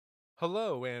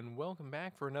Hello, and welcome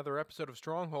back for another episode of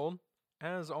Stronghold.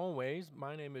 As always,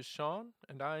 my name is Sean,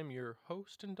 and I am your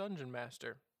host and dungeon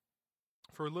master.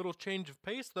 For a little change of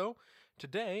pace, though,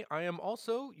 today I am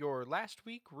also your last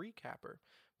week recapper,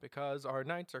 because our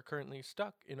knights are currently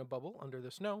stuck in a bubble under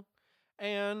the snow,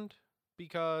 and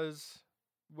because,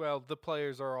 well, the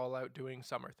players are all out doing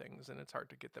summer things, and it's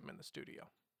hard to get them in the studio.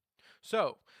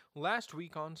 So, last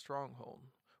week on Stronghold,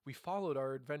 we followed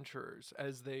our adventurers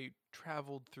as they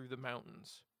traveled through the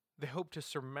mountains. They hoped to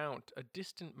surmount a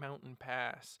distant mountain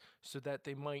pass so that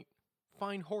they might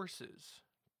find horses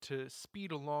to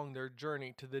speed along their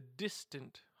journey to the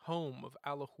distant home of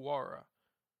Alahuara,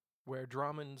 where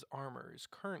Dramon's armor is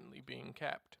currently being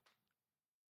kept.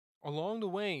 Along the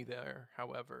way there,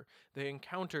 however, they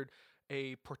encountered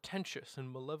a portentous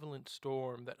and malevolent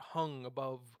storm that hung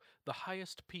above the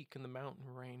highest peak in the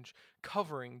mountain range,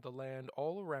 covering the land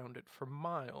all around it for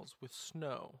miles with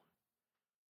snow.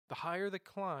 The higher they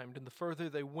climbed and the further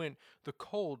they went, the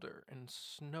colder and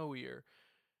snowier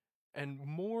and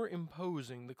more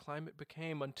imposing the climate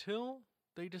became until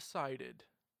they decided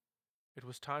it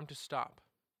was time to stop.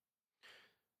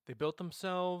 They built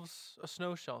themselves a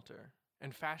snow shelter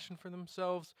and fashioned for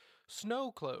themselves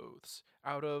snow clothes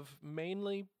out of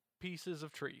mainly pieces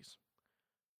of trees.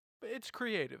 It's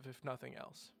creative, if nothing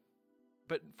else.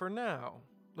 But for now,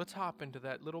 let's hop into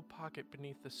that little pocket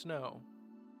beneath the snow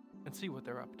and see what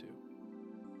they're up to.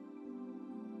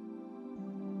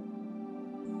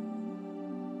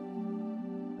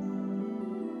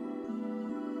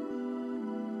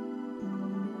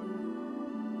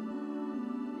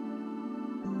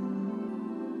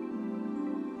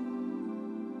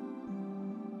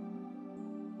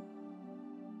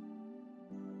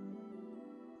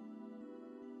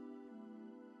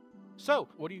 So,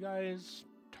 what do you guys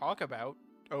talk about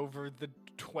over the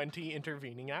 20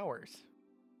 intervening hours?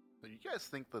 Do you guys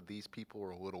think that these people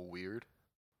are a little weird?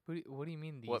 What do you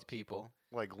mean these What people?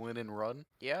 Like Lynn and Run?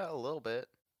 Yeah, a little bit.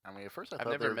 I mean, at first I I've thought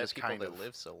they never were met just people kind that of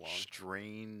live so long.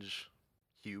 strange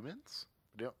humans.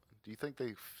 Do you think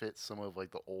they fit some of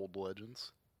like the old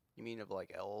legends? You mean of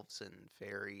like elves and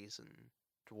fairies and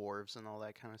dwarves and all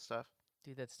that kind of stuff?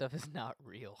 Dude, that stuff is not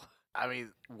real. I mean,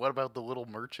 what about the little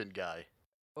merchant guy?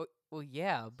 Well,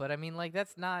 yeah, but I mean, like,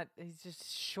 that's not. He's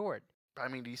just short. I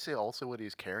mean, do you see also what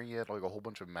he's carrying? He had like a whole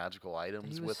bunch of magical And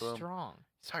items he was with him. strong.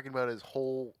 He's talking about his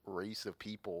whole race of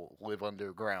people live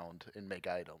underground and make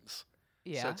items.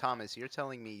 Yeah, So, Thomas, you're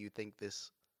telling me you think this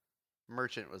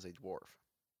merchant was a dwarf?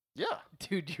 Yeah.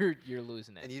 dude, you're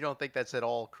losing it. And you don't think that's at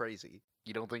all crazy?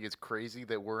 You don't think it's crazy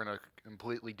that we're in a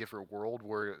completely different world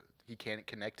where he can't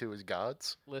connect to his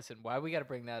gods? Listen, why we got to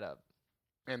bring that up?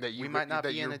 And that you We might not that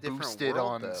be in you're a different boosted world,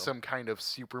 on though. some kind of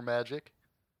super magic,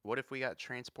 What if we got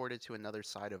transported to another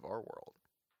side of our world?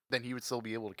 then he would still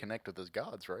be able to connect with his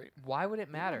gods, right? Why would it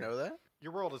You matter? don't know that?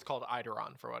 Your world is called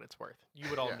Eideron, for what it's worth. You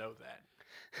would all Yeah. know that.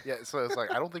 Yeah, so it's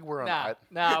like I don't think we're on.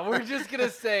 Nah, we're just gonna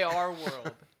say our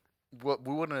world.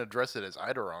 We wouldn't address it as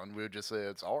Eideron. We would just say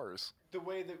it's ours. The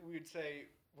way that we would say,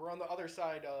 we're on the other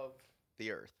side of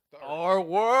The Earth. the Earth. Our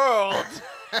world.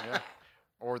 Yeah.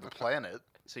 Or the planet.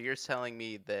 So you're telling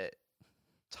me that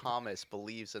Thomas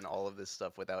believes in all of this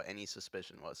stuff without any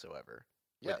suspicion whatsoever?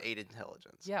 Yeah. With 8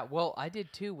 intelligence? Yeah, well, I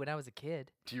did too when I was a kid.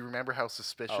 Do you remember how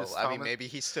suspicious? Oh, I mean, Thomas- maybe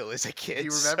he still is a Do kid,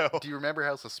 you remember? so... Do you remember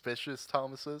how suspicious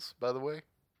Thomas is? By the way,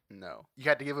 No. you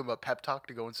had to give him a pep talk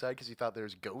to go inside because you thought there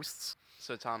was ghosts.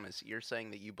 So, Thomas, you're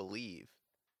saying that you believe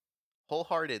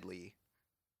wholeheartedly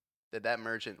that that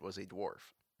merchant was a dwarf.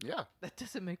 Yeah. That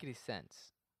doesn't make any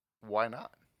sense Why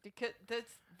not? because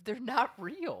they're not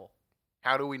real.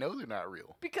 How do we know they're not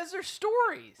real? Because they're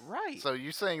stories. Right. So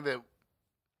you're saying that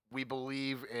we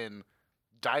believe in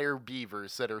dire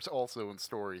beavers that are also in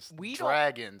stories, We don't-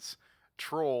 dragons,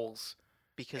 trolls.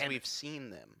 because and- we've seen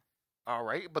them. All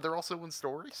right, but they're also in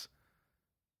stories.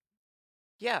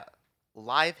 Yeah.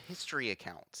 Live history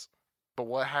accounts. But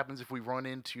what happens if we run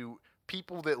into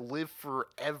people that live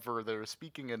forever that are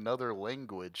speaking another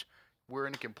language? We're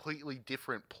in a completely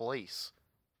different place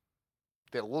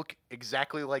that look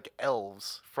exactly like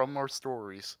elves from our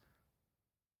stories.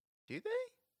 Do they?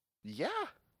 Yeah,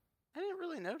 I didn't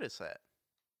really notice that.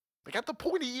 they got the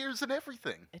pointy ears and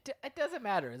everything. It doesn't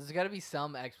matter. There's got to be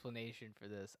some explanation for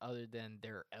this other than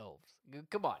they're elves.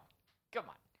 Come on.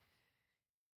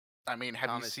 I mean, have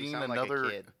Thomas, you you seen sound like a another?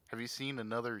 kid. Have you seen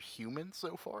another human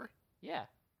so far? Yeah,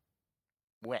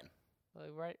 When?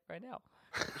 like right now.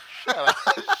 Shut up!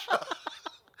 Shut up.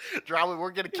 Drama,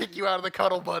 we're gonna kick you out of the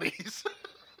Cuddle Buddies.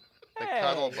 The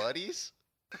Cuddle Buddies?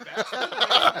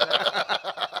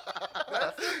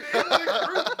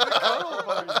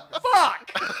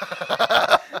 Fuck!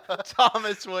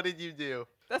 Thomas, what did you do?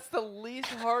 That's the least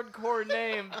hardcore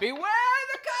name. Beware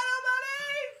the cuddle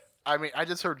buddies! I mean, I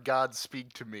just heard God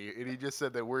speak to me, and he just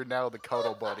said that we're now the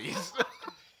cuddle buddies.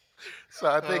 So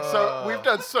I think we've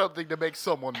done something to make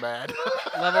someone mad.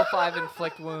 Level 5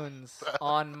 inflict wounds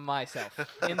on myself.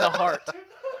 In the heart.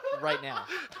 Right now.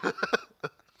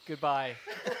 Goodbye.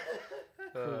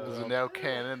 Is it now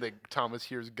canon that Thomas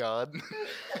hears God?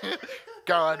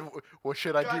 God, what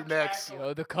should I do next?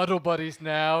 Yo, the cuddle buddies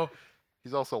now.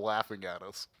 He's also laughing at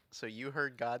us. So you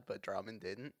heard God, but Drummond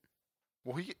didn't?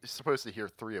 Well, he's supposed to hear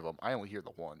 3 of them. I only hear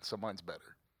the one, so mine's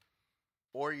better.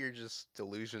 Or you're just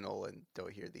delusional and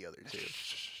don't hear the other 2?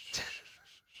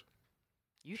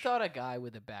 You thought a guy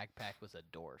with a backpack was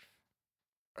a dwarf.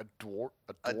 A dwarf?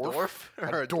 A dwarf?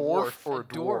 A dwarf or a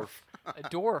dwarf? A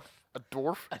dwarf. A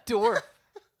dwarf? A dwarf.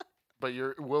 But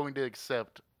you're willing to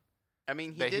accept I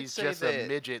mean, he that did he's say just that a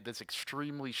midget that's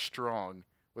extremely strong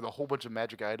with a whole bunch of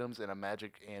magic items and a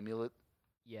magic amulet.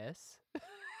 Yes.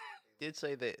 he did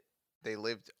say that they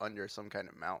lived under some kind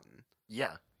of mountain,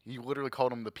 Yeah, he literally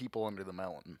called them the people under the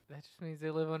mountain, That just means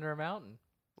they live under a mountain.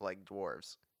 like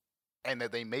dwarves. and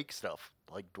that they make stuff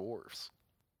like dwarves.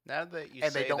 Now that you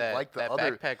And say they don't that, like the that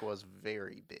other- backpack was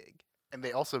very big. And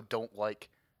they also don't like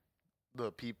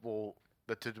the people,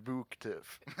 the Tabuktiv.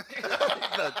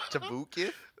 The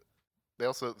Tabukif? They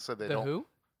also said they The don't. who?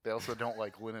 They also don't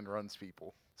like Linen Runs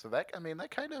people. So that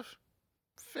that kind of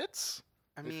fits.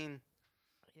 I mean,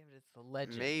 Yeah, but it's the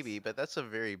legend. maybe, but that's a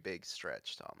very big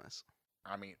stretch, Thomas.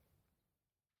 I mean,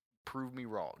 prove me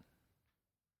wrong.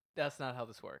 That's not how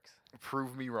this works.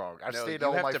 Prove me wrong. I've No, stated you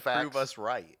all have my to facts. prove us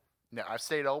right. No, I've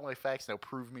stated all my facts. Now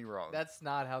prove me wrong. That's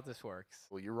not how this works.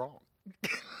 Well, you're wrong.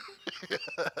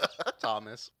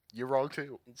 Thomas, You're wrong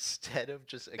too. instead of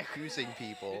just accusing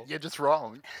people, You're just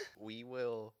wrong. we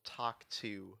will talk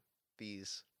to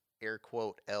these air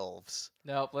quote elves.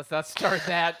 Nope, let's not start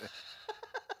that.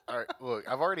 All right, look,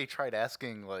 I've already tried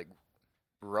asking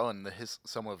Run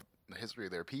some of the history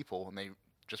of their people, and they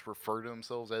just refer to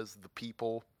themselves as the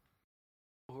people.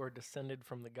 Who are descended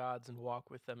from the gods and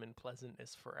walk with them in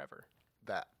pleasantness forever.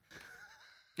 That.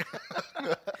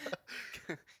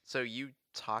 So you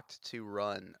talked to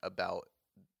Run about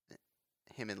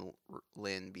him and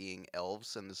Lynn being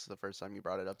elves, and this is the first time you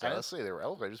brought it up to I didn't us say they were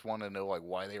elves. I just want to know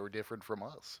why they were different from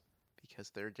us. because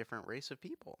they're a different race of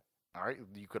people. All right,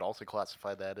 you could also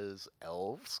classify that as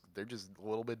elves. They're just a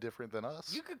little bit different than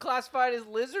us. You could classify it as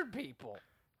lizard people.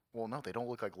 Well, no, they don't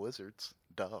look like lizards.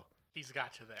 Duh. He's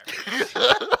got you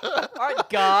there. All right,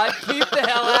 God, keep the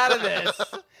hell out of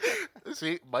this.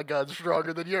 See, my god's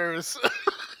stronger than yours.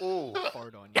 Oh,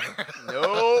 Fart on you.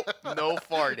 no, no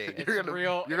farting. It's you're gonna,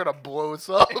 real. You're gonna blow us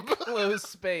up. Closed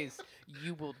space.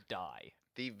 You will die.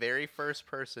 The very first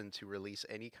person to release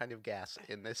any kind of gas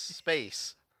in this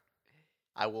space,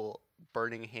 I will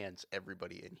burning hands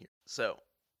everybody in here. So,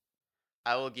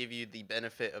 I will give you the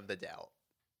benefit of the doubt.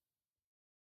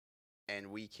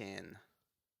 And we can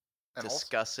And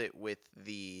discuss it with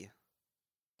the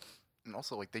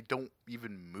also, like, they don't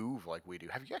even move like we do.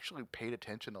 Have you actually paid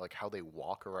attention to how they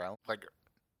walk around?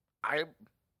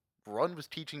 Run was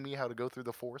teaching me how to go through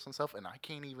the forest and stuff, and I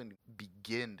can't even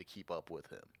begin to keep up with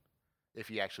him. If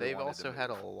he actually, they've wanted also to had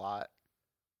a move. lot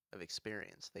of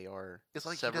experience. They are It's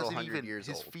like several he doesn't hundred even. years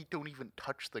His old. feet don't even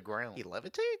touch the ground. He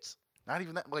levitates? Not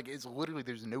even that. Like, it's literally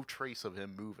there's no trace of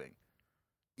him moving.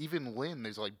 Even Lynn,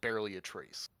 there's barely a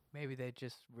trace. Maybe they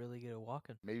just really good at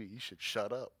walking. Maybe you should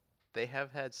shut up. They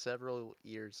have had several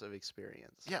years of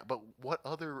experience. Yeah, but what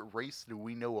other race do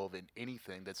we know of in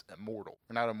anything that's immortal?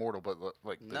 Or not immortal, but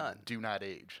that None. do not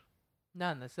age,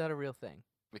 None. That's not a real thing.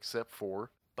 except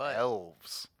for But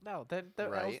elves. No, they're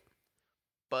right.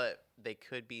 But they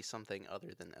could be something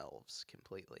other than elves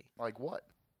completely. Like what?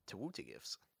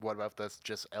 Tawutigifs. What about if that's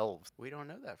just elves? We don't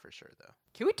know that for sure though.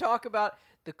 Can we talk about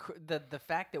the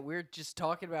fact that we're just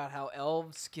talking about how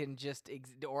elves can just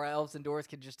or elves and dwarves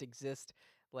can just exist?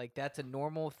 Like that's a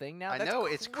normal thing now. I That's know,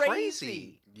 it's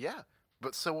crazy. Yeah,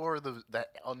 but so are that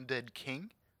undead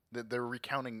king. That they're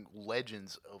recounting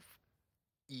legends of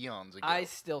eons ago. I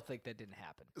still think that didn't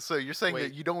happen. So you're saying that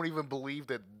Wait. you don't even believe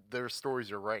that their stories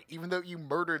are right, even though you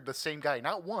murdered the same guy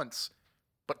not once,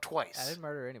 but I twice. didn't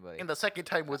murder anybody. And the second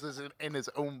time was in his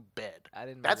own bed. I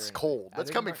didn't. That's murder anybody. cold. I That's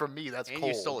didn't coming mur- from me. That's And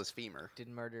cold. you stole his femur.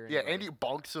 Didn't murder. Yeah, Anybody. and you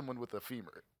bonked someone with a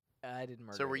femur. I didn't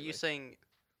murder. So were you anybody. saying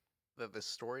that the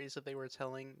stories that they were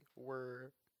telling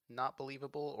were not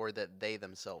believable, or that they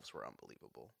themselves were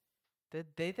unbelievable?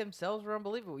 They themselves were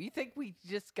unbelievable. You think we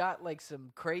just got like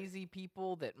some crazy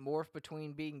people that morph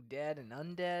between being dead and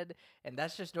undead, and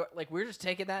that's just like we're just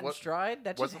taking that in What- stride?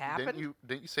 That just happened.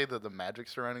 Didn't you say that the magic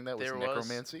surrounding that was There was-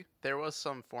 necromancy? There was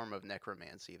some form of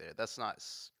necromancy there. That's not.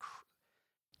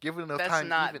 Given enough That's time,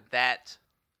 not even that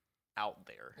out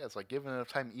there. yeah, it's like given enough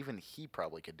time, even he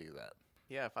probably could do that.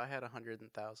 Yeah, if I had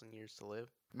 100,000 years to live,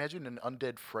 Imagine an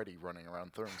undead Freddy running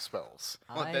around throwing spells.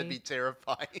 oh, that'd be I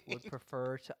terrifying. would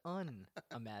prefer to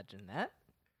unimagine that.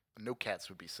 No cats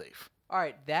would be safe. All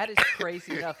right, that is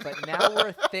crazy enough, but now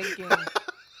we're thinking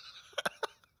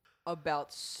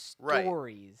about Right.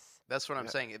 stories. That's what I'm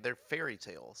Yeah. saying. They're fairy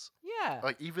tales. Yeah.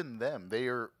 Like even them, they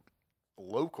are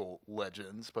local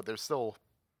legends, but they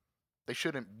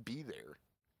shouldn't be there.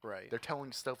 Right. They're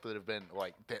telling stuff that have been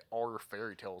like that are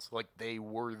fairy tales. Like they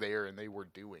were there and they were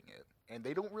doing it, and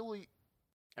they don't really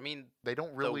I mean,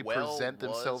 well present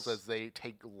themselves was- as they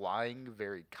take lying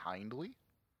very kindly.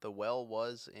 the well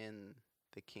was in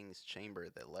the king's chamber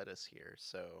that led us here,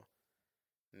 so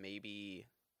maybe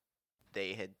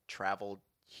they had traveled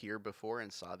here before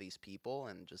and saw these people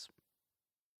and just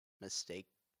mistake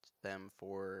them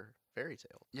for fairy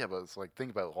tales. Yeah, but it's like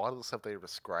think about it, a lot of the stuff they were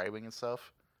describing and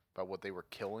stuff about what they were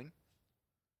killing,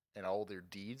 and all their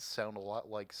deeds sound a lot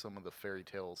like some of the fairy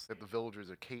tales that the villagers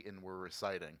of Caton were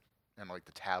reciting, and like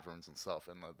the taverns and stuff,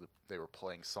 and they were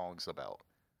playing songs about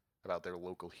their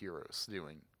local heroes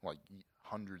doing like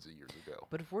hundreds of years ago.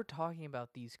 But if we're talking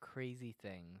about these crazy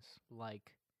things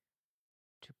like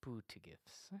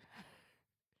Tuputagifs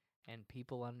and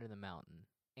people under the mountain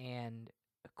and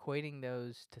equating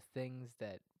those to things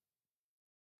that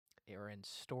are in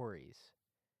stories,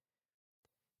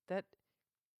 that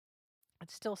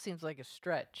it still seems like a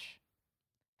stretch.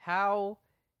 How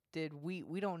did we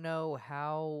don't know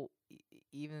how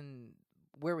even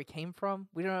where we came from.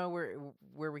 We don't know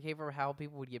where we came from, how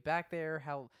people would get back there,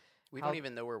 how We How- don't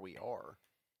even know where we are.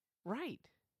 right.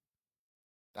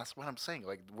 That's what I'm saying.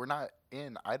 Like we're not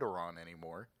in Eidolon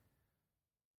anymore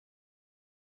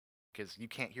because you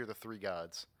can't hear the three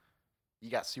gods. You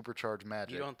got supercharged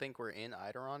magic. You don't think we're in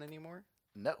Eidolon anymore?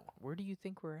 No, Where do you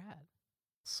think we're at?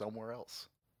 somewhere else.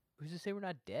 Who's to say we're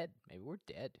not dead? Maybe we're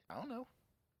dead. I don't know.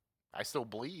 I still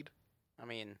bleed. I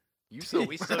mean, You still.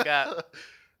 We still got-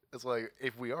 It's like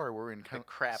if we are, we're in the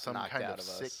crap some knocked kind out of of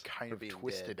sick, us kind for of being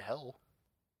twisted dead. hell.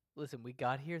 Listen, we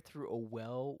got here through a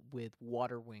well with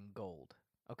water wing gold.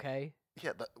 Okay?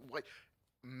 Yeah, like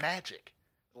magic.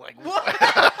 Like What?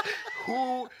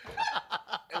 who?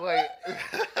 Like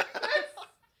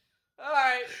All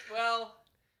right. Well,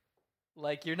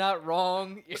 like you're not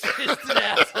wrong. You're just an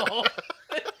asshole.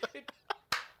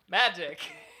 Magic.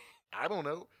 I don't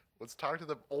know. Let's talk to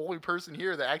the only person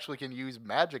here that actually can use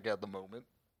magic at the moment.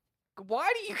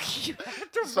 Why do you keep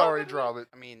have to Sorry, rub it in? drop it.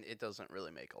 I mean, it doesn't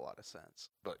really make a lot of sense.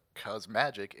 But cause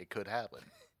magic, it could happen.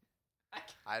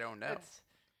 I don't know.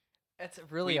 That's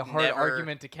really a We've hard never-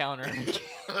 argument to counter.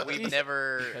 We've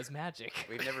never because magic.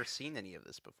 we've never seen any of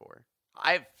this before.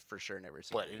 I've for sure never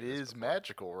seen But any it of this is before.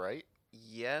 magical, right?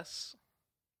 Yes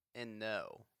and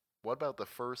no. What about the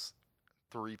first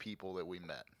 3 people that we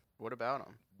met? What about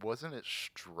them? Wasn't it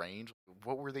strange?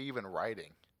 What were they even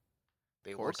riding?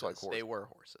 They looked like horses. They were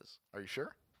horses. Are you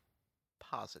sure?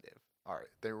 Positive. All right,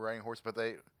 they were riding horses, but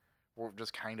they were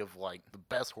just kind of like the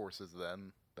best horses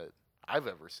then that I've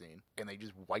ever seen, and they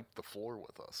just wiped the floor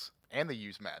with us. And they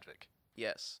used magic,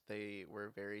 Yes, they were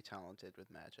very talented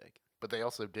with magic. but they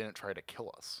also didn't try to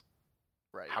kill us.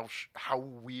 Right. How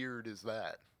weird is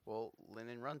that? Well, Lynn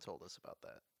and Run told us about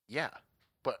that. Yeah,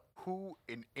 but who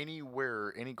in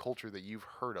anywhere, any culture that you've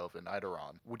heard of in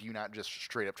Eidolon, would you not just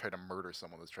straight up try to murder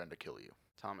someone that's trying to kill you?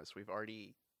 Thomas, we've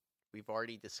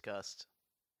already discussed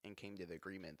and came to the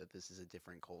agreement that this is a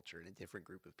different culture and a different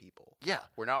group of people. Yeah,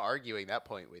 We're not arguing that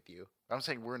point with you. I'm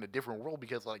saying we're in a different world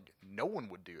because like no one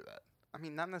would do that. I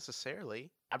mean, not necessarily.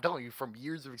 I'm telling you from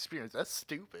years of experience, that's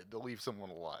stupid to leave someone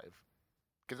alive.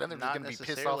 Because then they're just Not going to be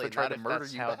pissed off necessarily, and try not to if murder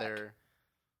that's you how back.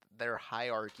 their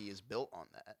hierarchy is built on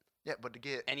that. Yeah, but to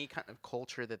get Any kind of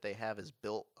culture that they have is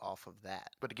built off of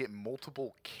that.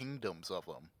 multiple kingdoms of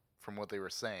them, from what they were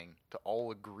saying, to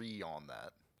all agree on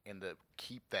that and to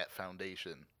keep that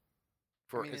foundation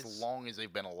for mean, as it's- long as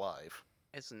they've been alive.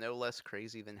 It's no less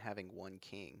crazy than having one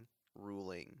king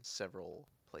ruling several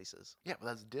places. Yeah, but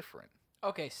that's different.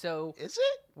 Okay, so Is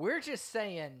it? we're just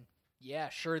saying, yeah,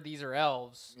 sure, these are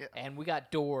elves, Yeah. and we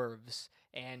got dwarves,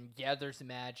 and yeah, there's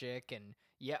magic, and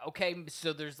yeah, okay,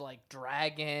 so there's like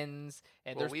dragons,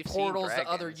 and Well, there's we've seen portals to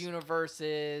other dragons.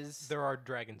 universes. There are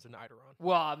dragons in Eidolon.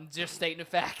 Well, I'm just stating a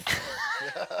fact.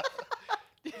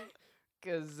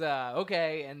 Because,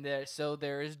 okay, and so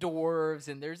there's dwarves,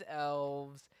 and there's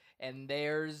elves, and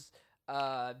there's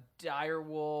dire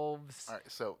wolves, All right,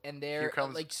 so and here they're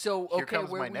comes like so. here Okay, comes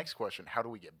where my we- next question: how do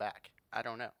we get back? I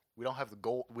don't know. We don't have the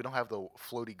gold. We don't have the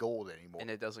floaty gold anymore. And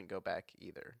it doesn't go back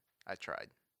either. I tried.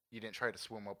 You didn't try to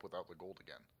swim up without the gold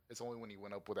again. It's only when you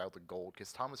went up without the gold,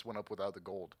 because Thomas went up without the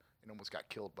gold and almost got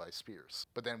killed by spears.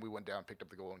 But then we went down, picked up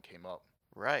the gold, and came up.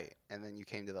 Right. And then you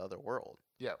came to the other world.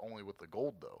 Yeah, only with the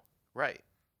gold though. Right.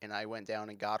 And I went down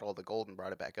and got all the gold and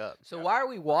brought it back up. So why are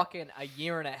we walking a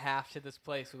year and a half to this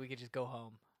place so we could just go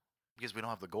home? Because we don't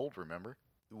have the gold, remember?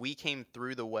 We came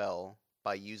through the well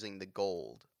by using the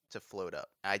gold to float up.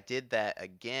 I did that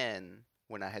again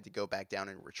when I had to go back down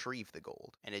and retrieve the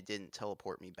gold, and it didn't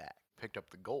teleport me back. Picked up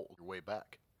the gold your way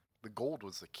back. The gold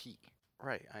was the key.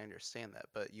 Right, I understand that,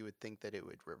 but you would think that it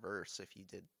would reverse if you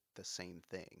did the same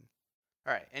thing.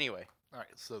 All right, anyway. All right,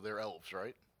 so they're elves,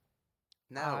 right?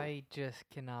 No, I just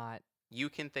cannot. you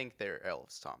can think they're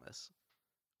elves, Thomas.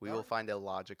 We will Alright. find a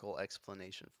logical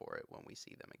explanation for it when we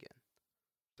see them again.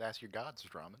 Ask your gods,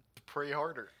 Drummond. Pray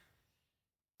harder.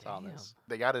 Thomas,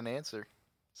 They got an answer.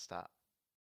 stop.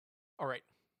 All right.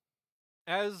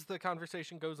 As the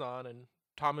conversation goes on, and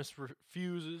Thomas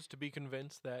refuses to be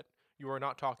convinced that you are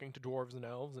not talking to dwarves and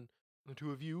elves, and the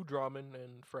two of you, Drummond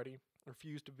and Freddy,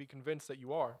 refuse to be convinced that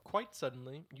you are, quite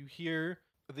suddenly you hear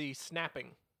the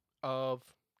snapping of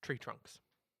tree trunks,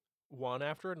 one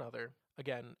after another,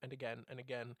 again and again and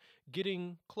again,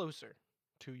 getting closer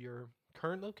to your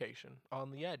current location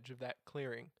on the edge of that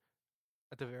clearing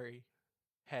at the very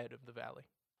head of the valley.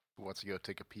 Who wants to go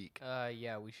take a peek?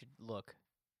 Yeah, we should look.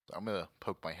 I'm gonna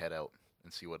poke my head out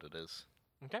and see what it is.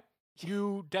 Okay.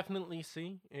 You definitely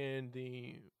see in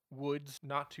the woods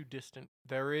not too distant,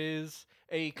 there is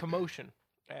a commotion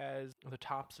as the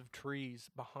tops of trees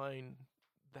behind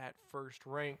that first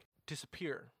rank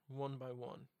disappear one by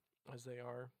one as they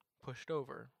are pushed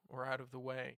over or out of the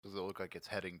way. Does it look like it's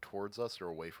heading towards us or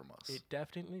away from us? It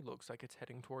definitely looks like it's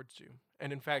heading towards you.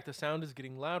 And in fact, the sound is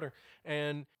getting louder.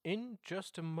 And in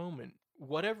just a moment,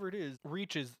 whatever it is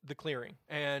reaches the clearing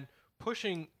and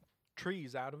pushing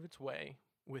trees out of its way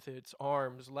with its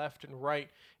arms left and right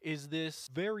is this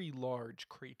very large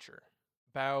creature,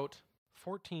 about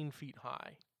 14 feet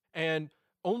high, and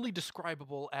only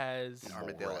describable as An Mole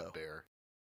rat armadillo. bear.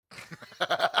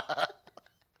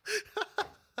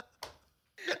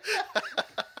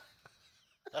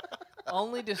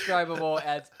 Only describable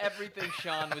as everything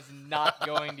Sean was not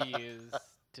going to use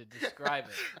to describe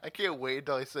it. I can't wait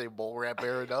until I say mole rat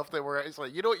bear enough that it's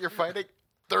like, you know what you're fighting?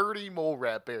 30 mole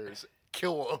rat bears.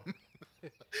 Kill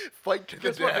them. Fight to the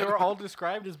Guess what? They death. were all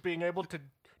described as being able to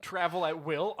travel at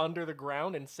will under the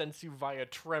ground and sense you via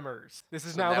tremors. This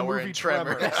is So now the we're movie in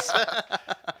Tremors.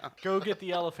 Go get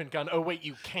the elephant gun. Oh wait,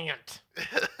 you can't.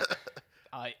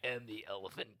 I am the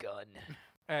elephant gun.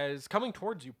 As coming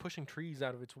towards you, pushing trees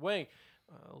out of its way,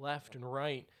 left and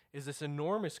right, is this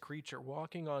enormous creature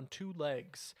walking on two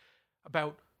legs,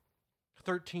 about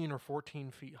 13 or 14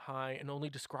 feet high, and only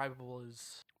describable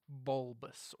as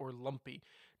bulbous or lumpy,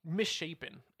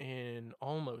 misshapen in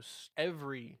almost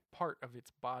every part of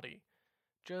its body.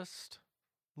 Just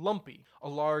lumpy. A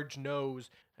large nose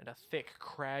and a thick,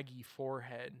 craggy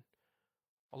forehead.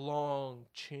 A long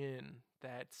chin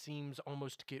that seems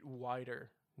almost to get wider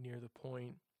near the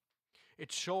point.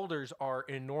 Its shoulders are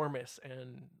enormous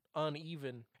and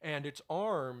uneven, and its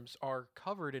arms are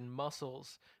covered in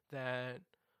muscles that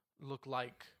look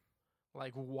like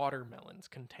watermelons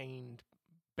contained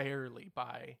barely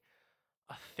by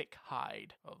a thick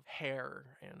hide of hair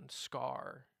and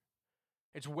scar.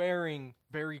 It's wearing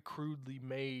very crudely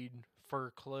made fur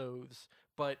clothes,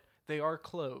 but they are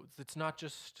clothes. It's not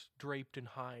just draped in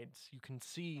hides. You can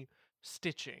see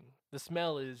stitching. The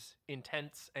smell is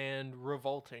intense and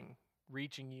revolting,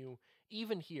 reaching you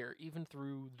even here, even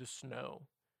through the snow.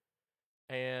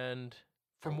 And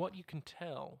from what you can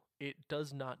tell, it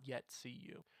does not yet see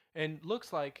you. And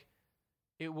looks like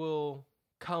it will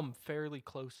come fairly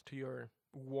close to your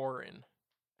warren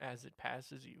as it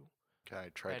passes you, Can I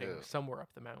try heading to somewhere up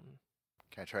the mountain.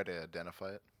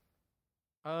 identify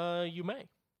it? You may.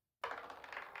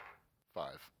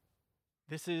 5.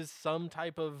 This is some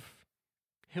type of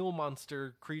hill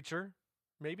monster creature,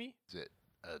 maybe? Is it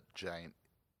a giant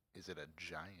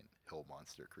hill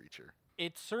monster creature?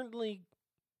 It certainly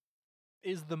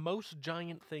is the most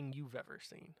giant thing you've ever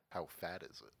seen. How fat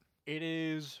is it? It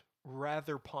is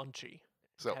rather paunchy.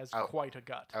 So It has out, quite a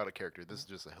gut. out of character, this is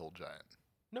just a hill giant.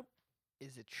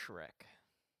 Is it Shrek?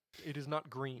 It is not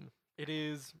green. It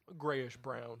is grayish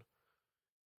brown.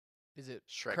 Is it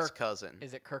Shrek's cousin.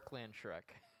 Is it Kirkland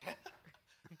Shrek?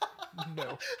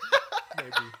 No.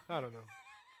 Maybe. I don't know.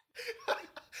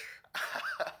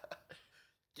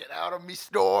 Get out of me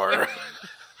store.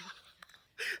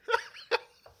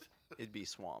 It'd be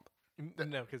swamp.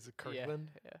 No, because of Kirkland.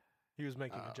 Yeah. He was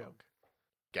making a Oh. joke.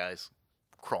 Guys,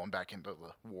 crawling back into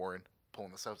the warren,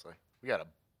 pulling this out. It's like, we got a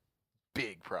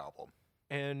big problem.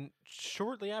 And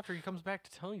shortly after, he comes back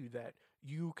to tell you that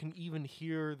you can even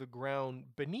hear the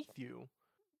ground beneath you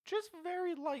just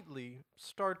very lightly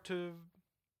start to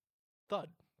thud,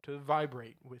 to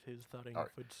vibrate with his thudding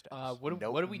Alright. footsteps. What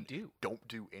No, do we do? Don't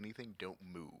do anything. Don't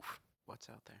move. What's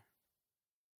out there?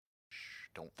 Shh.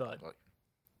 Don't. Thud. Like,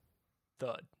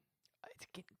 Thud, It's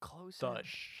getting closer. thud,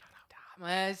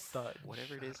 Thomas. thud,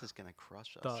 Whatever it is gonna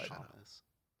crush us. Thud. Thomas.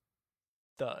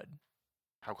 thud.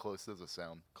 how close does it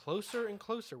sound? Closer and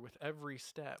closer with every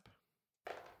step.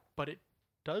 But it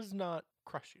does not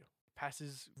crush you.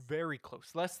 Passes very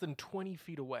close, less than 20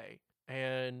 feet away.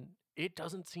 And it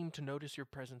doesn't seem to notice your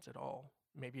presence at all.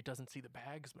 Maybe it doesn't see the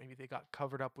bags. Maybe they got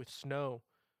covered up with snow.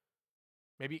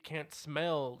 Maybe it can't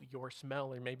smell your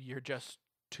smell, or maybe you're just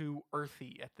too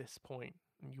earthy at this point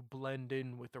and you blend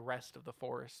in with the rest of the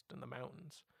forest and the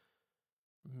mountains.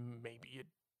 Maybe it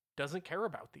doesn't care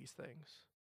about these things.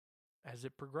 As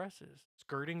it progresses,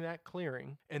 skirting that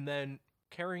clearing, and then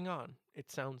carrying on,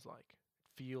 it sounds like,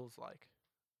 feels like,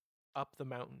 up the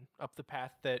mountain, up the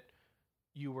path that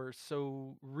you were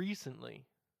so recently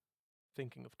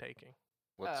thinking of taking.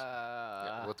 Let's.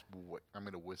 Yeah, Uh, let's. I'm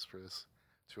gonna whisper this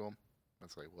to him.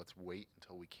 It's like, let's wait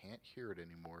until we can't hear it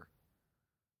anymore,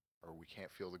 or we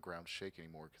can't feel the ground shake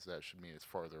anymore, because that should mean it's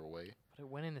farther away. but it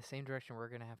went in the same direction we're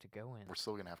gonna have to go in. We're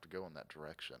still gonna have to go in that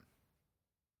direction.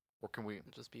 Or can we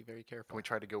Just be very careful.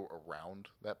 try to go around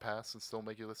that pass and still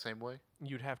make it the same way?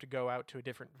 You'd have to go out to a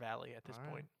different valley at this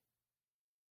Alright. point.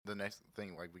 The next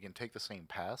thing, like, we can take the same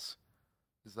pass,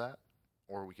 is that,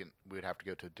 or we would have to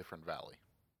go to a different valley.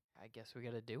 I guess we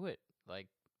gotta do it. Like,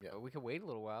 Yeah. we could wait a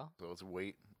little while. So let's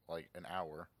wait like an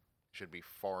hour. Should be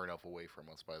far enough away from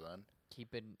us by then.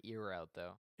 Keep an ear out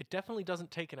though. It definitely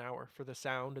doesn't take an hour for the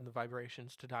sound and the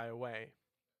vibrations to die away.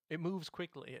 It moves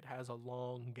quickly, it has a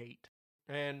long gait.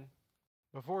 And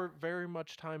before very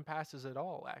much time passes at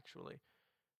all, actually,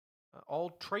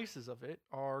 all traces of it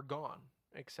are gone,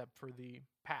 except for the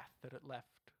path that it left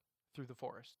through the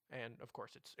forest. And, of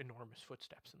course, its enormous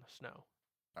footsteps in the snow.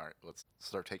 All right, let's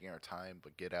start taking our time,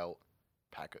 but get out,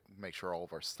 pack it, make sure all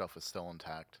of our stuff is still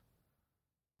intact,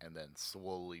 and then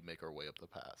slowly make our way up the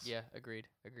pass. Yeah, agreed.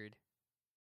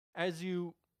 As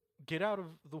you get out of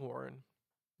the warren,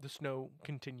 the snow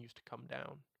continues to come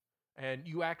down. And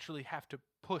you actually have to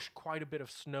push quite a bit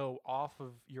of snow off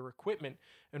of your equipment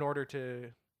in order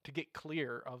to get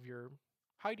clear of your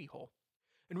hidey hole.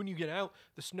 And when you get out,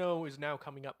 the snow is now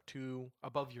coming up to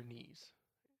above your knees.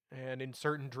 And in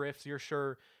certain drifts, you're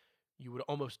sure you would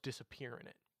almost disappear in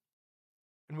it.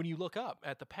 And when you look up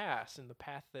at the pass and the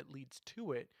path that leads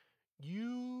to it,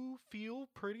 you feel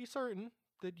pretty certain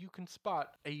that you can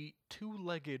spot a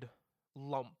two-legged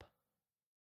lump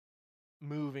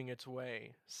moving its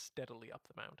way steadily up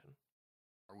the mountain.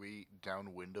 Are we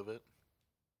downwind of it?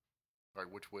 All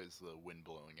right, which way is the wind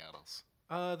blowing at us?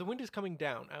 The wind is coming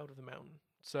down out of the mountain.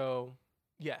 So,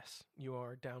 yes, you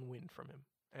are downwind from him.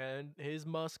 And his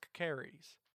musk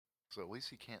carries. So at least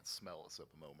he can't smell us at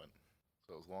the moment.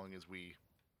 So as long as we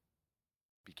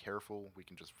be careful, we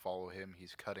can just follow him.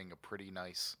 He's cutting a pretty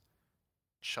nice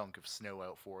chunk of snow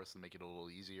out for us and make it a little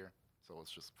easier. So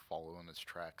let's just follow in his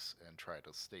tracks and try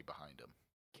to stay behind him.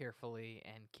 Carefully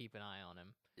and keep an eye on him.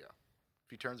 If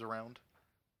he turns around,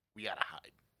 we gotta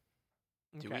hide.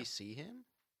 Do Okay. we see him?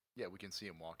 Yeah, we can see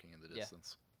him walking in the Yeah.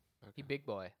 distance. He big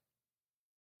boy.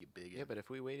 He big. Yeah, but if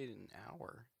we waited an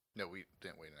hour, no, we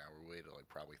didn't wait an hour. We waited like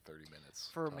probably 30 minutes.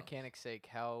 For tops. mechanic's sake,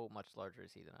 how much larger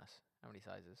is he than us? How many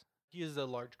sizes? He is a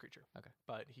large creature. Okay.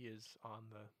 But he is on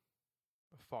the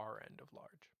far end of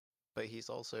large. but he's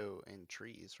also in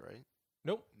trees, right?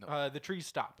 Nope. No. The trees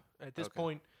stop. At this Okay.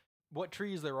 point, what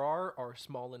trees there are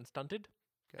small and stunted.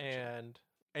 Gotcha. And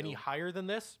any No. higher than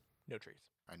this, no trees.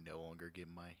 I no longer get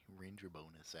my ranger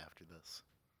bonus after this.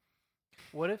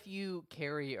 What if you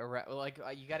carry around, like,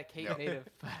 you got a Cape No. native?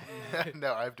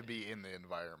 No, I have to be in the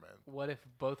environment. What if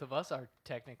both of us are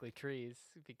technically trees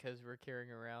because we're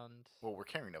carrying around? Well, we're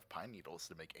carrying enough pine needles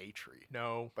to make a tree,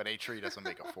 No. but a tree doesn't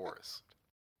make a forest.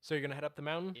 So you're going to head up the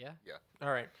mountain? Yeah.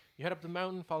 All right. You head up the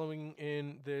mountain following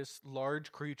in this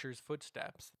large creature's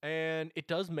footsteps. And it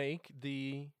does make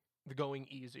the going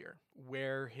easier.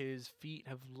 Where his feet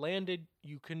have landed,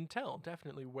 you can tell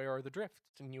definitely where are the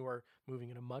drifts. And you are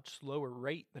moving at a much slower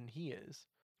rate than he is.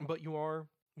 But you're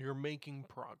making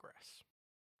progress.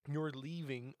 Your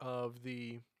leaving of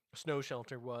the snow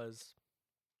shelter was,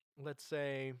 let's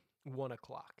say, 1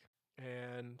 o'clock.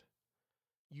 And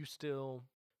you still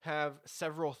have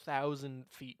several thousand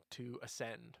feet to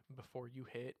ascend before you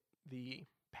hit the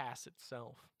pass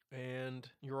itself. And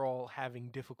you're all having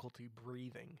difficulty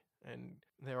breathing. And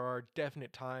there are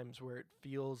definite times where it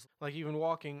feels like even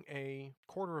walking a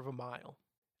quarter of a mile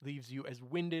leaves you as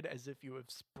winded as if you have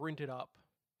sprinted up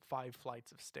 5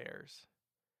 flights of stairs.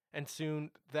 And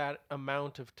soon that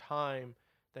amount of time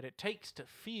that it takes to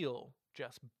feel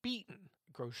just beaten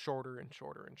grows shorter and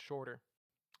shorter and shorter.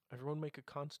 Everyone make a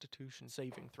Constitution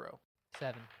saving throw.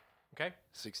 7. Okay?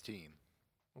 16.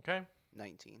 Okay?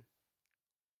 19.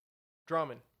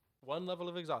 Drummond, 1 level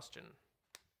of exhaustion.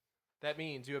 That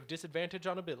means you have disadvantage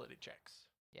on ability checks.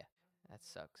 That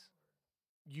sucks.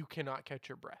 You cannot catch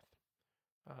your breath.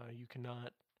 You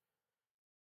cannot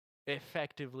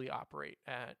effectively operate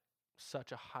at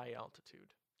such a high altitude.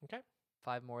 Okay?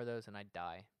 5 more of those and I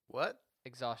die. What?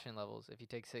 Exhaustion levels. If you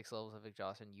take 6 levels of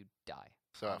exhaustion, you die.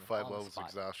 So On at the- 5 on the levels spot.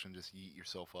 exhaustion, just yeet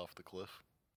yourself off the cliff.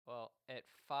 Well, at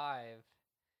 5,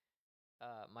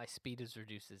 my speed is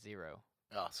reduced to 0.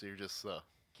 Oh, so you're just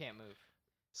Can't move.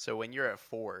 So when you're at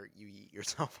 4, you eat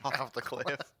yourself off the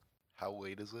cliff. how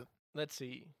late is it? Let's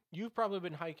see. You've probably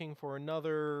been hiking for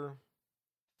another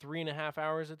 3.5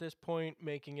 hours at this point,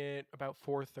 making it about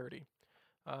 4:30.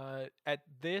 At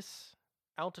this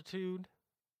altitude,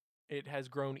 it has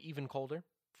grown even colder.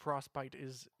 Frostbite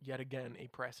is yet again a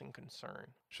pressing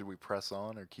concern. Should we press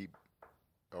on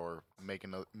or make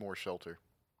more shelter?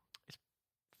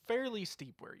 Fairly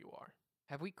steep where you are.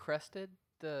 Have we crested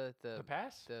the The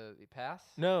pass? the pass?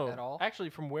 No. At all? Actually,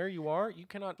 from where you are, you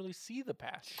cannot really see the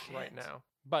pass right Shit. now.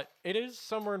 But it is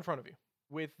somewhere in front of you.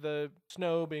 With the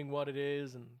snow being what it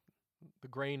is and the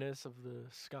grayness of the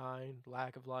sky and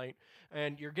lack of light.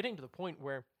 And you're getting to the point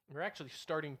where you're actually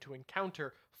starting to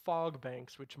encounter fog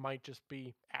banks, which might just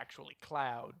be actually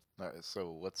cloud. All right,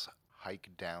 so let's hike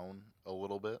down a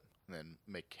little bit and then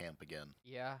make camp again.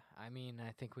 Yeah, I mean,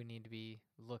 I think we need to be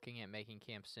looking at making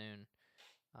camp soon.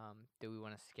 Do we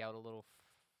want to scout a little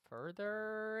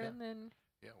further Yeah. and then?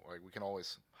 Yeah, like we can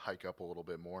always hike up a little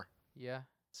bit more. Yeah.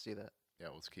 Let's do that. Yeah,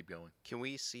 let's keep going. Can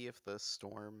we see if the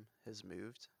storm has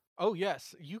moved? Oh,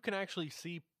 yes. You can actually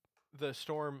see the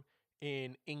storm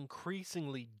in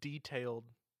increasingly detailed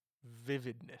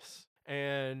vividness.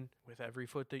 And with every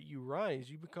foot that you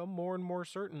rise, you become more and more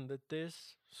certain that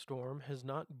this storm has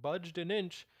not budged an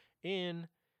inch in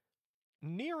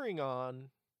nearing on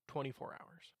 24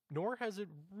 hours. Nor has it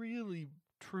really,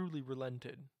 truly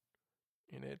relented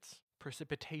in its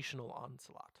precipitational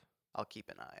onslaught. I'll keep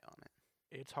an eye on it.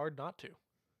 It's hard not to.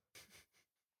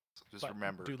 So just but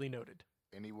remember, duly noted.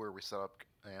 anywhere we set up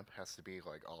camp has to be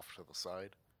like off to the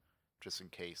side, just in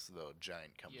case the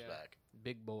giant comes Yeah. back.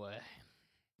 Big boy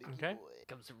Okay.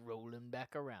 comes rolling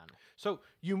back around. So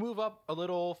you move up a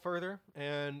little further,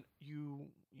 and you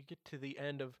get to the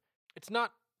end of. It's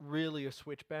not really a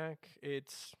switchback.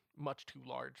 It's much too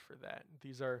large for that.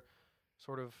 These are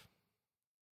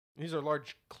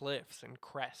large cliffs and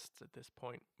crests at this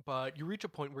point. But you reach a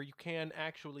point where you can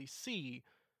actually see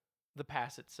the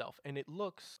pass itself, and it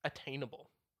looks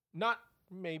attainable. Not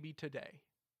maybe today,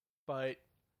 but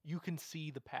you can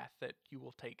see the path that you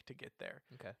will take to get there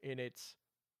Okay.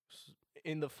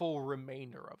 in the full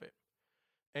remainder of it.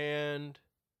 And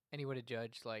Any way to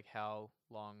judge like how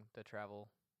long the travel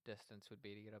distance would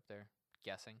be to get up there?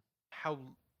 Guessing. how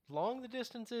long the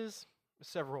distance is,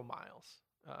 several miles,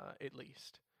 at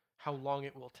least. How long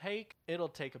it will take, it'll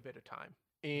take a bit of time.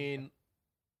 In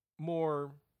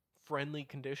more friendly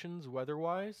conditions,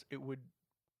 weather-wise, it would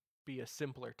be a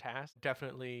simpler task.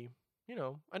 Definitely,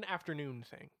 an afternoon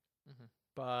thing. Mhm.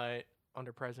 But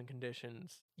under present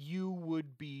conditions, you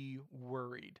would be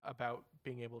worried about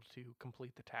being able to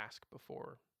complete the task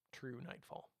before true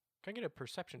nightfall. Can I get a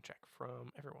perception check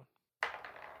from everyone?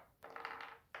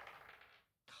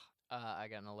 I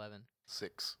got an 11.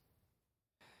 6.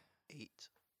 8.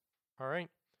 All right.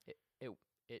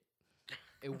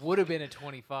 It would have been a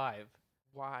 25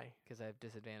 Why? because I have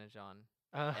disadvantage on.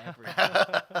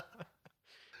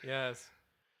 Yes.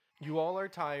 You all are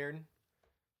tired.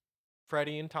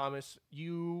 Freddie and Thomas,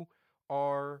 you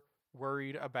are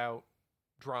worried about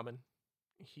Drummond.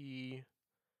 He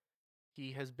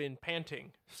has been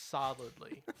panting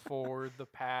solidly for the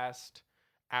past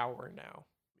hour now.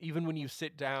 Even when you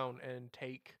sit down and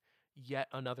take yet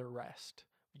another rest,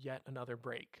 yet another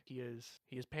break, he is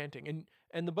panting.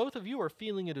 And the both of you are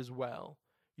feeling it as well.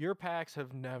 Your packs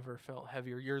have never felt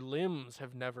heavier. Your limbs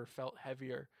have never felt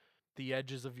heavier. The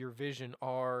edges of your vision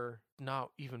are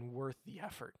not even worth the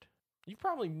effort. You've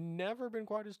probably never been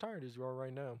quite as tired as you are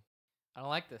right now. I don't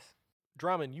like this.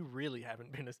 Drummond, you really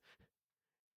haven't been as...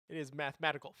 It is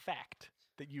mathematical fact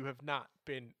that you have not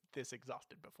been this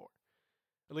exhausted before.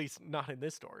 At least not in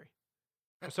this story.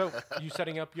 So, you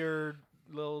setting up your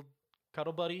little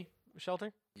cuddle buddy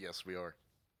shelter? Yes, we are.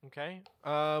 Okay.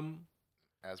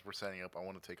 As we're setting up, I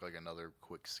want to take like another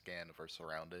quick scan of our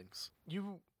surroundings.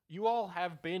 You all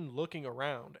have been looking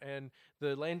around, and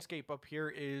the landscape up here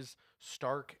is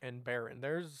stark and barren.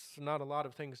 There's not a lot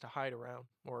of things to hide around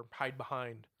or hide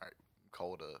behind.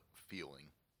 Call it a feeling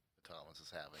that Thomas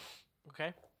is having.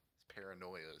 Okay. His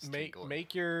paranoia is Make tingling.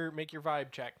 make your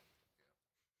vibe check.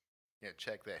 Yeah,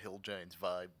 check that Hill Giants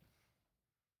vibe.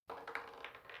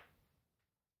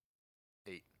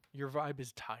 8. Your vibe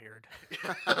is tired.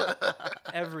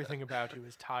 Everything about you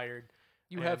is tired.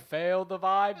 You And have failed the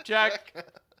vibe check.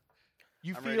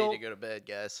 You I'm feel ready to go to bed,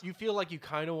 guys. you feel like you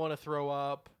kind of want to throw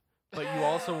up, but you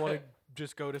also want to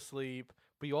just go to sleep.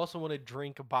 But you also want to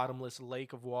drink a bottomless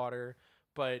lake of water.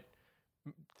 But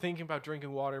thinking about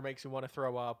drinking water makes you want to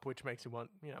throw up, which makes you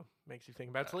makes you think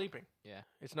about sleeping. Yeah.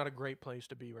 It's not a great place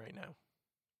to be right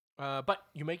now. But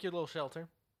you make your little shelter.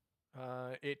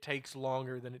 It takes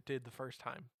longer than it did the first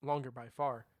time. Longer by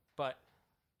far. But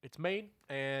it's made,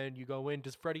 and you go in.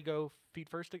 Does Freddy go feet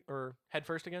first or head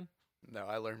first again? No,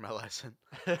 I learned my lesson.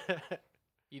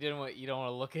 You don't want to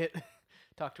look at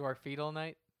talk to our feet all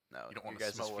night? No, You don't your wanna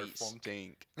guys' smell our feet funk.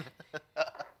 stink.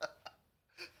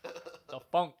 The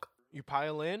funk. You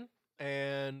pile in,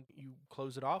 and you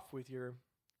close it off with your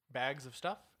bags of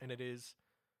stuff, and it is,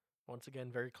 once again,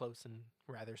 very close and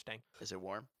rather stank. Is it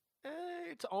warm?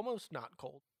 It's almost not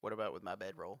cold. What about with my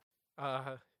bedroll?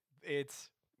 It's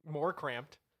more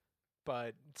cramped,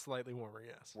 but slightly warmer,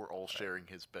 yes. We're all sharing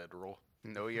his bedroll.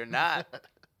 No, you're not.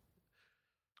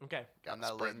 Okay, Got I'm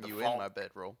not spread letting the you in my funk.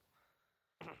 bedroll.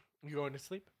 you going to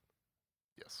sleep?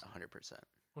 Yes. 100%.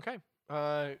 Okay.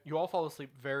 You all fall asleep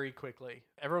very quickly.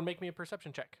 Everyone make me a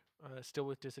perception check. Still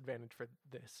with disadvantage for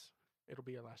this. It'll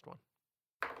be your last one.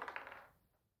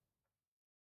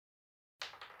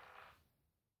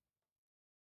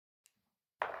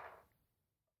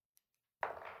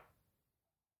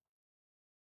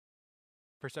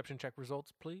 Perception check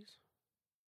results, please.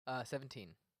 17.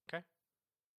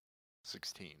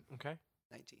 16. Okay.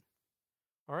 19.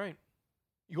 All right.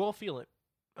 You all feel it.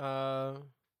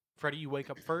 Freddy, you wake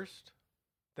up first.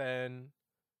 Then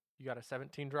you got a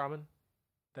 17 Draman.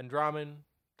 Then Draman.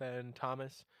 Then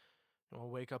Thomas. You all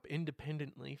wake up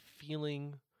independently,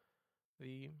 feeling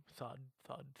the thud,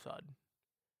 thud, thud.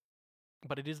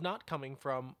 But it is not coming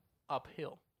from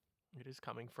uphill. It is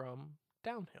coming from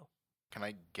downhill. Can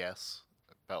I guess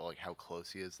about like how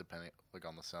close he is, depending like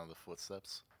on the sound of the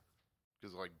footsteps?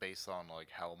 Because like based on like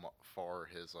how far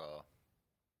his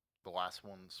the last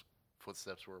one's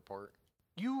footsteps were apart.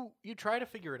 You try to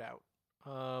figure it out,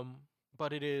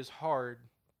 but it is hard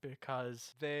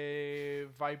because the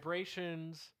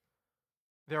vibrations.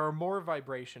 There are more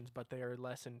vibrations, but they are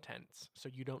less intense, so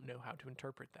you don't know how to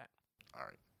interpret that. All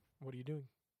right. What are you doing?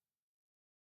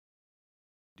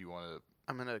 Do you want to?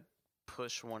 I'm going to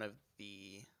push one of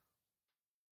the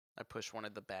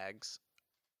bags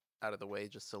out of the way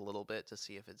just a little bit to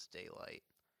see if it's daylight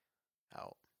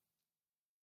out.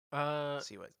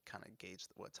 See what kind of gauge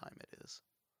what time it is.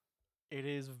 It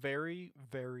is very,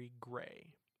 very gray.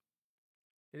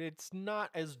 It's not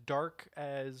as dark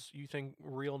as you think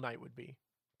real night would be,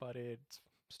 but it's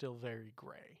still very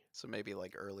gray. So maybe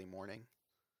like early morning.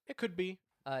 It could be.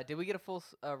 Did we get a full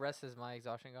rest? Is my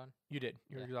exhaustion gone? You did.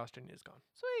 Your Yeah. exhaustion is gone.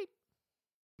 Sweet.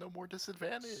 No more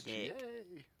disadvantage. Sick.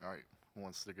 Yay! All right. Who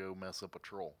wants to go mess up a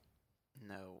troll?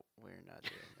 No, we're not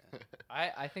doing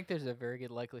that. I think there's a very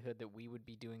good likelihood that we would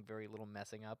be doing very little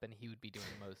messing up, and he would be doing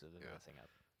most of the Yeah. messing up.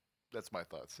 That's my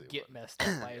thoughts too. Get but- messed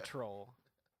up by a Yeah. troll.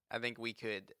 I think we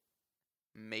could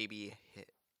maybe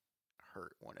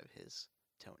hurt one of his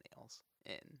toenails,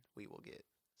 and we will get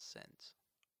sent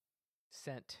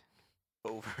Sent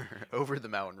over the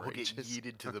mountain We'll get ranges.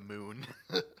 yeeted to the moon.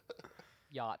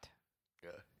 yacht.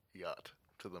 Yacht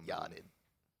to the moon. Yachted.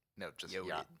 No, just Yoted.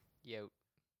 yacht. Yo.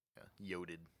 Yeah.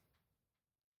 Yoted.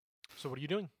 So what are you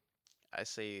doing? I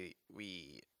say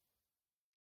we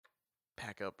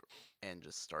pack up and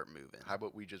just start moving. How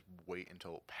about we just wait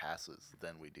until it passes,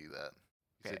 then we do that?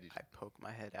 You Okay, said you- I poke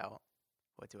my head out.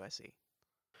 What do I see?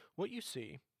 What you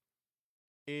see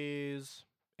is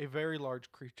a very large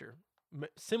creature,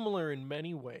 similar in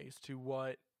many ways to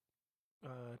what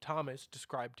Thomas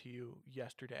described to you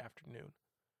yesterday afternoon.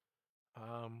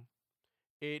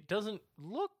 It doesn't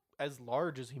look as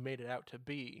large as he made it out to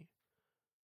be,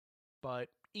 but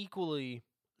equally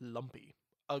lumpy,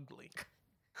 ugly,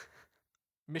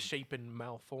 misshapen,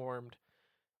 malformed,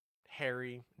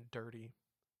 hairy, dirty.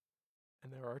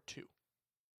 And there are two.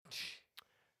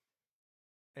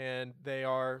 And they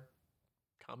are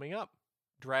coming up,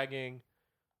 dragging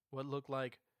what look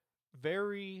like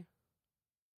very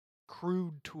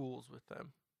crude tools with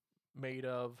them, made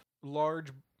of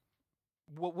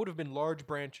what would have been large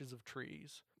branches of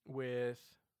trees with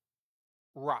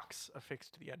rocks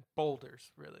affixed to the end,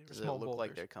 boulders, really, or Does it small look boulders.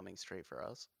 like they're coming straight for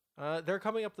us? They're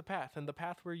coming up the path, and the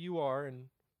path where you are, and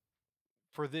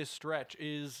for this stretch,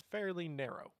 is fairly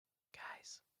narrow.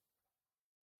 Guys,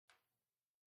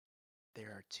 there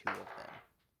are 2 of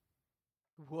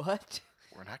them. What?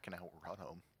 We're not gonna outrun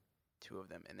them. 2 of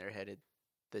them, and they're headed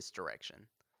this direction.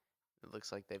 It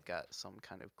looks like they've got some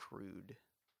kind of crude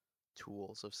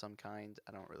tools of some kind.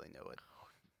 I don't really know it.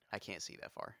 I can't see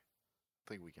that far. I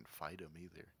don't think we can fight them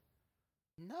either.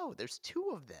 No, there's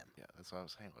 2 of them. Yeah, that's what I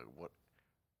was saying. Like, what?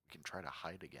 We can try to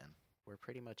hide again. We're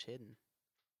pretty much hidden.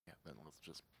 Yeah, then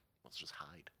let's just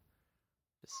hide.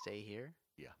 Just stay here.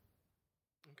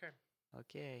 Okay.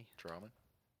 Okay. Drummond.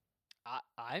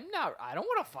 I'm not. I don't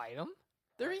want to fight them.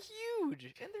 They're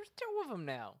huge, and there's 2 of them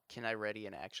now. Can I ready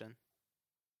an action?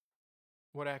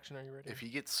 What action are you ready? If he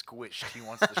gets squished, he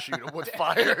wants to shoot him with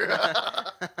fire.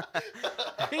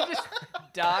 He just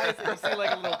dies, and you see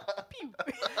like a little pew.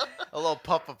 A little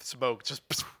puff of smoke just.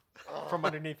 From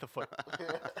underneath the foot.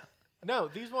 No,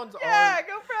 these ones Yeah, are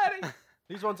go Freddy.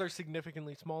 these ones are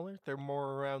significantly smaller. They're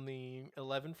more around the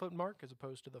 11-foot mark as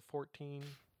opposed to the 14-foot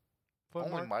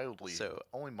only mark.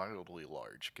 only mildly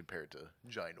large compared to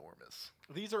ginormous.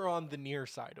 These are on the near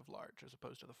side of large as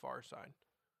opposed to the far side.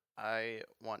 I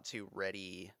want to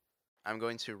ready. I'm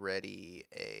going to ready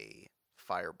a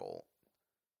firebolt.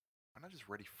 Why not just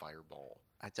ready fireball?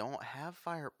 I don't have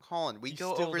fire. Colin, we He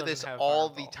go still over this doesn't have all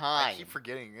the fireball. time. I keep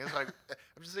forgetting. It's like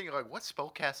I'm just thinking, like, what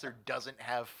spellcaster doesn't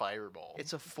have fireball?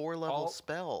 It's a 4-level All-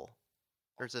 spell,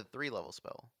 or it's a 3-level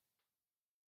spell.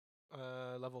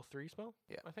 Level 3 spell?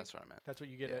 Yeah, I think that's what I meant. that's what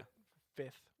you get yeah. at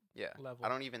 5th Yeah, level. I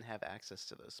don't even have access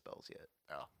to those spells yet.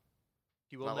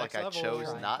 You will Not like next I level. chose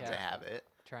Try and not to cast have it. it.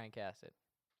 Try and cast it.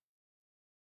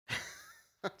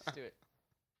 Just do it.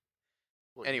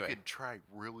 Well, Anyway. you could try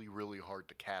really, really hard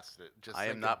to cast it. Just I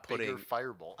am think not a bigger putting-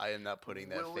 fireball. I am not putting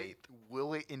that faith.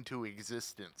 Will it into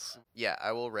existence? Yeah,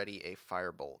 I will ready a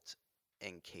firebolt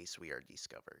in case we are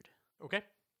discovered. Okay.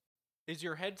 Is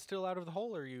your head still out of the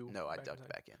hole, or are you? No, I back ducked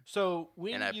inside? back in, So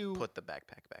when and I you put the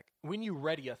backpack back. when you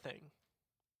ready a thing,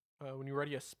 when you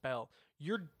ready a spell,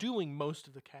 you're doing most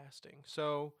of the casting.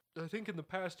 So I think in the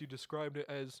past you described it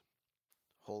as,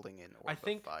 Holding an orb I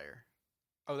think- of fire.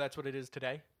 oh, that's what it is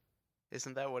today.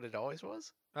 Isn't that what it always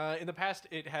was? In the past,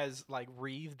 it has like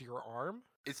wreathed your arm.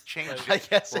 It's changed. I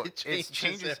guess Well, it changes. It's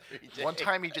changes. every day. One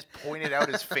time he just pointed out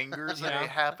his fingers and Yeah. it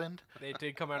happened. It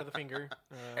did come out of the finger.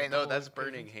 Hey, a No, couple that's of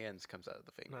burning occasions. hands comes out of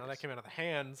the fingers. No, that came out of the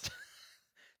hands.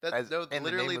 That's As- no, in the name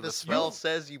literally of the the spell spell.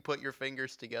 says you put your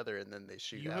fingers together and then they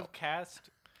shoot You out. have cast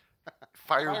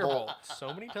Firebolt. Firebolt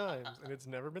so many times, and it's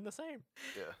never been the same.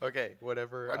 Yeah. Okay,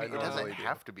 whatever. I mean, it normally doesn't do.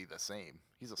 have to be the same.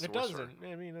 He's a It sorcerer. doesn't.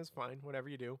 I mean, that's fine. Whatever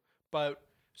you do. But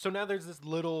so now there's this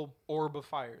little orb of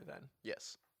fire then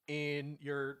Yes. in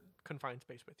your confined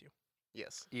space with you.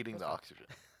 Yes. Eating That's the fine. oxygen.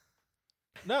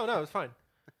 No, it's fine.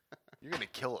 You're gonna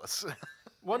kill us.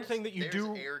 One thing that you There's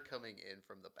do. air coming in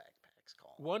from the backpacks,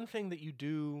 Colin. One thing that you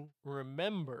do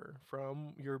remember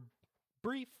from your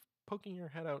brief poking your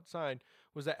head outside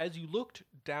was that as you looked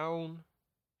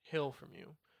downhill from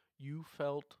you, you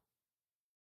felt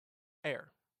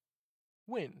air,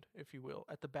 wind, if you will,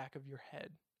 at the back of your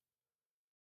head.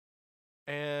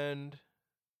 And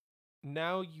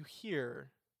now you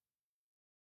hear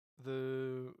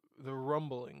the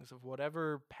rumblings of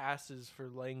whatever passes for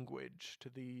language to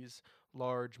these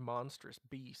large monstrous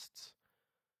beasts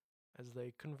as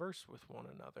they converse with one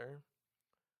another.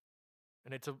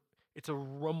 And it's a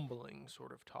rumbling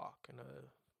sort of talk and a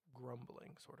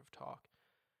grumbling sort of talk.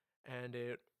 And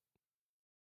it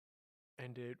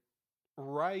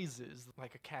rises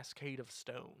like a cascade of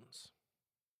stones.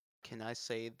 Can I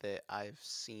say that I've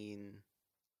seen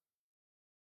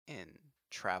and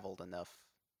traveled enough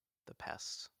the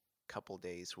past couple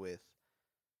days with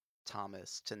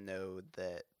Thomas to know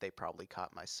that they probably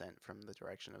caught my scent from the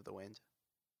direction of the wind?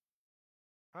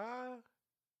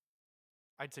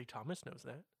 I'd say Thomas knows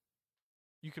that.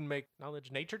 You can make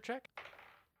knowledge nature check.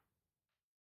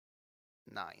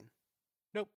 9.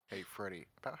 Hey, Freddy,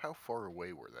 about how far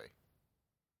away were they?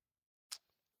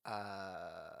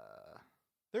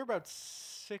 They're about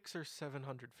 600 or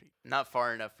 700 feet. Not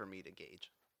far enough for me to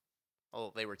gauge.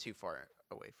 Oh, they were too far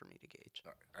away for me to gauge.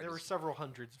 They were several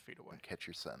hundreds of feet away. Catch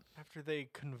your scent. After they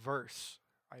converse,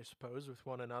 I suppose, with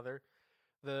one another,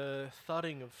 the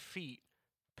thudding of feet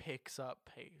picks up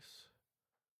pace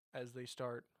as they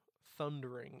start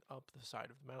thundering up the side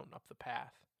of the mountain, up the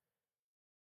path.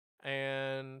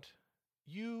 And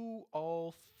you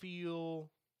all feel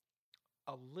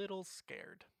a little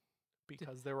scared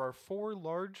because there are 4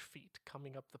 large feet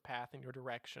coming up the path in your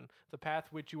direction, the path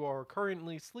which you are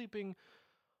currently sleeping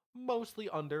mostly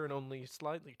under and only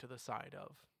slightly to the side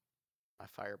of. My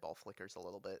fireball flickers a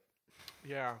little bit.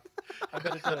 Yeah, I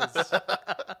bet it does.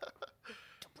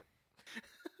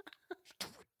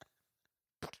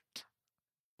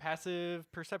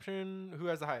 Passive perception, who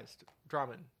has the highest?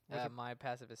 Draman. My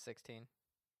passive is 16.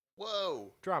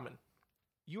 Whoa! Draman,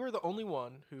 you are the only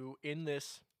one who, in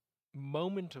this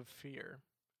moment of fear,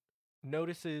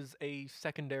 notices a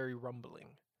secondary rumbling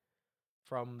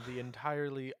from the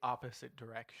entirely opposite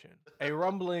direction. A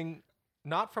rumbling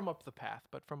not from up the path,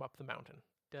 but from up the mountain.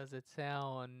 Does it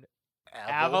sound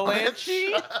Avalanche?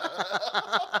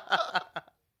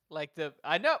 like the?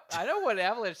 I know what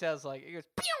avalanche sounds like. It goes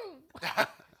pew.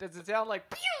 Does it sound like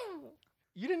pew?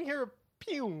 You didn't hear a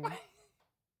pew.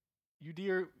 You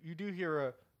do hear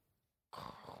a.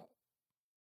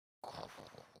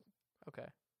 Okay.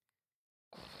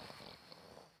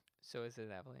 So is it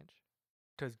an avalanche?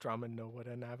 Does Drummond know what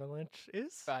an avalanche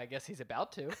is? I guess he's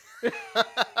about to.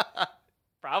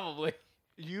 Probably.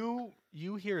 You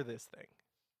hear this thing.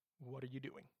 What are you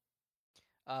doing?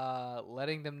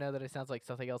 Letting them know that it sounds like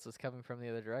something else is coming from the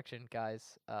other direction,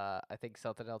 guys. I think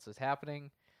something else is happening.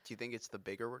 Do you think it's the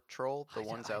bigger troll? The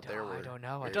ones out there were. I don't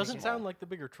know. It very doesn't small. sound like the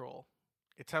bigger troll.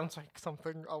 It sounds like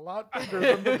something a lot bigger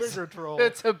than the bigger troll.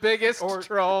 It's the biggest Or-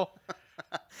 troll.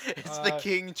 It's the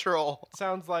king troll.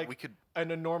 Sounds like We could.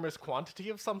 an enormous quantity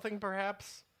of something,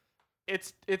 perhaps.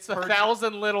 It's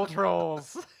 1,000 little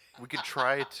trolls. We could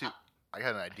try to. I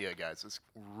got an idea, guys. It's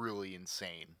really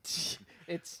insane.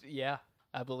 Yeah,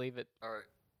 I believe it. All right.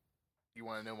 You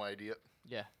want to know my idea?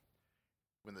 Yeah.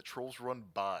 When the trolls run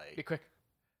by, Be quick.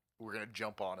 we're gonna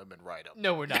jump on them and ride them.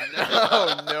 No, we're not.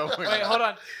 No, we're Wait, not. hold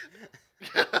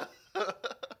on.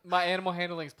 My animal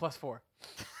handling is +4.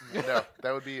 No,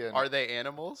 that would be an. Are they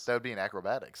animals? That would be an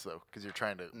acrobatics though, because you're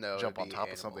trying to No, jump it'd on be top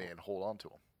of something animal. and hold on to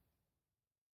them.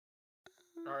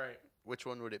 All right, Which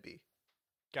one would it be?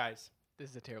 guys, This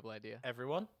is a terrible idea.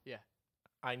 everyone. Yeah.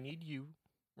 I need you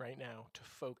right now to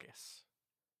focus.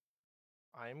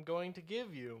 I am going to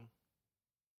give you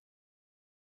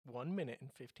 1 minute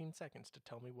and 15 seconds to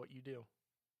tell me what you do.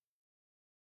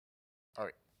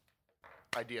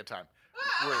 Idea time.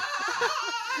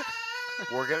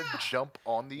 We're gonna jump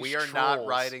on these. We are not trolls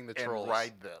riding the and trolls.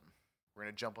 Ride them. We're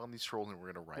gonna jump on these trolls and we're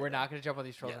gonna ride. We're them. not going to jump on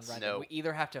these trolls Yes. and ride No. them. We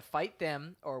either have to fight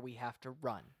them or we have to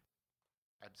run.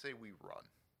 I'd say we run.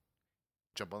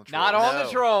 Jump on the trolls. Not on No.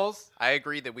 the trolls. I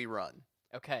agree that we run.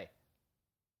 Okay.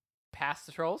 Past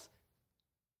the trolls?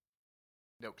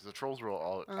 No, because the trolls will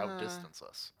all outdistance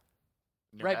us.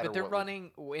 No Right, matter but they're what we-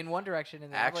 running in one direction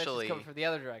and the avalanche is Actually- coming from the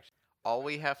other direction. All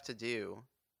we have to do,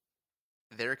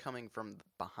 they're coming from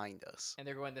behind us, And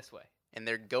they're going this way. and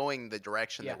they're going the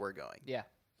direction Yeah. that we're going. Yeah.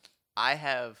 I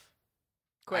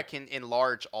Quick. can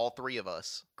enlarge all three of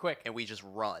us, Quick. and we just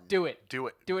run. Do it. Do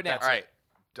it. Do it now. That's All right,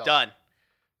 Done. done.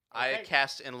 I Okay.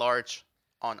 cast enlarge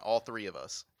on all three of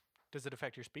us. Does it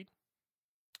affect your speed?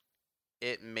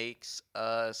 It makes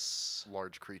us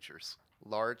Large creatures.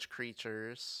 large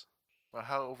creatures. Well,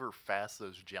 however fast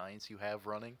those giants you have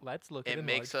running. Let's look at It a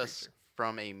makes large us creature.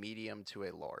 from a medium to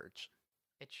a large.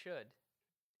 It should.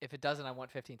 If it doesn't, I want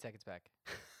 15 seconds back.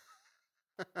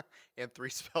 And 3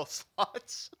 spell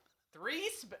slots. 3?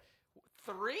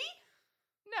 3?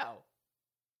 No.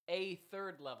 A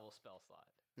third level spell slot.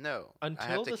 No, I Until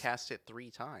have to this- cast it 3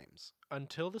 times.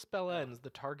 Until the spell ends, the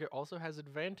target also has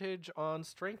advantage on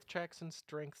strength checks and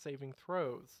strength saving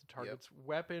throws. The target's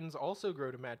weapons also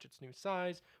grow to match its new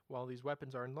size. While these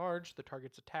weapons are enlarged, the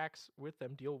target's attacks with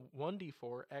them deal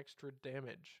 1d4 extra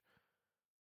damage.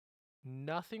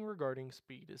 Nothing regarding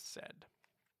speed is said.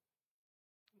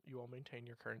 You all maintain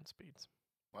your current speeds.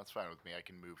 Well, that's fine with me. I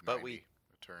can move But 90 we-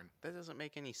 a turn. That doesn't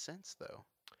make any sense, though.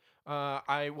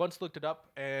 I once looked it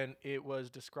up, and it was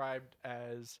described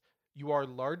as you are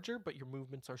larger, but your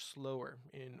movements are slower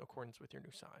in accordance with your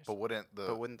new size. But wouldn't the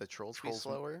But wouldn't the trolls be trolls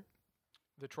m- slower?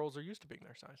 The trolls are used to being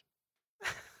their size.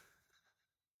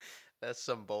 That's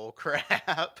some bull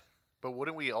crap. but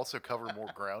wouldn't we also cover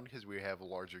more ground because we have a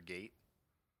larger gate?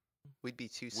 We'd be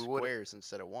 2 We would- squares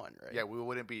instead of 1, right? Yeah, we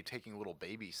wouldn't be taking little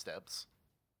baby steps.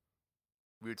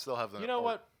 We would still have the. You know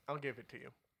what? I'll give it to you.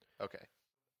 Okay,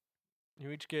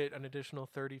 You each get an additional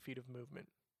 30 feet of movement.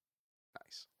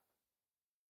 nice.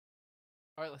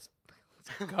 All right, let's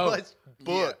go. Let's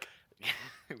book.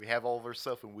 we have all of our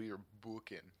stuff and we are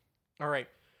booking. All right.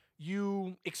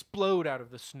 You explode out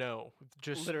of the snow. with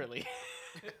Just Literally.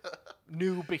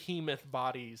 new behemoth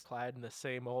bodies clad in the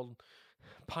same old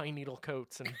pine needle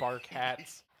coats and bark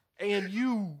hats. And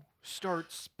you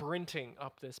start sprinting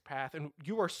up this path, and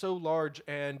you are so large,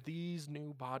 and these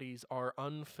new bodies are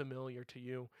unfamiliar to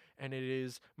you, and it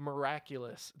is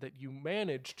miraculous that you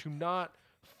manage to not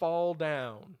fall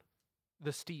down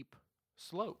the steep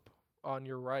slope on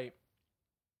your right.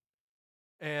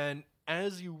 And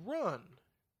as you run,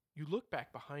 you look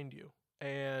back behind you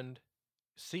and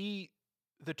see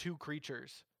the two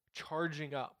creatures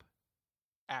charging up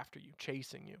after you,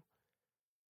 chasing you.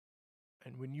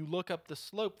 And when you look up the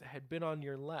slope that had been on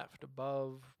your left,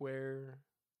 above where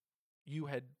you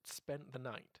had spent the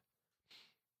night,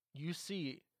 you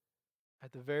see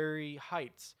at the very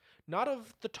heights, not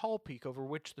of the tall peak over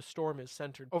which the storm is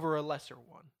centered, over a lesser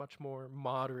one, much more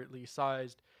moderately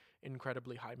sized,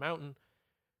 incredibly high mountain,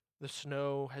 the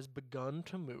snow has begun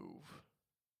to move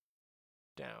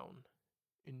down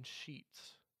in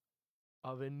sheets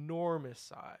of enormous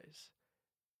size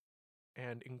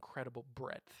and incredible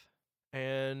breadth.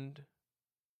 And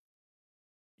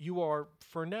you are,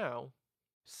 for now,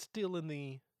 still in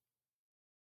the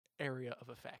area of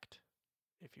effect,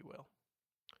 if you will.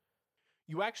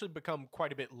 You actually become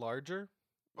quite a bit larger,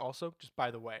 also, just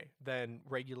by the way, than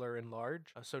regular and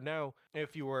large. So now,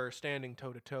 if you were standing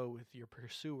toe-to-toe with your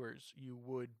pursuers, you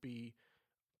would be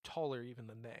taller even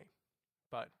than they.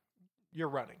 But you're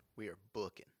running. We are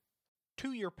booking.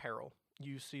 To your peril,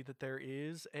 you see that there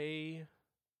is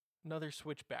another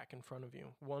switchback in front of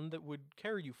you, one that would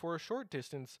carry you for a short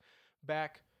distance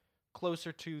back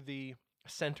closer to the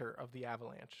center of the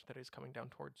avalanche that is coming down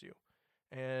towards you.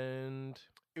 And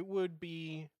it would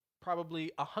be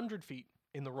probably 100 feet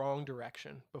in the wrong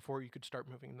direction before you could start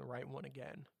moving in the right one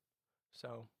again.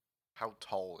 So, How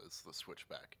tall is the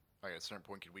switchback? Like at a certain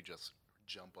point, could we just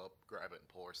jump up, grab it, and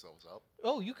pull ourselves up?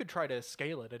 oh, you could try to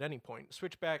scale it at any point.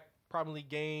 Switchback probably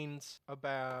gains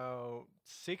about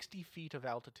 60 feet of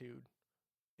altitude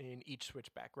in each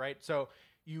switchback, right? So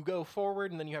you go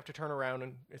forward and then you have to turn around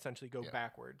and essentially go Yeah.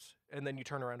 backwards. And then you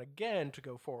turn around again to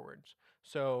go forwards.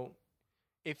 So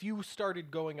if you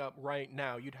started going up right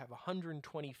now, you'd have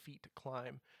 120 feet to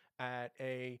climb at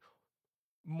a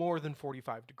more than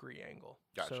 45-degree angle.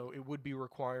 Gotcha. So it would be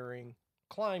requiring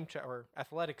climb or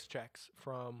athletics checks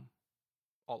from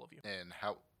all of you. And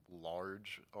how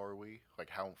large are we? Like,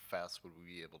 how fast would we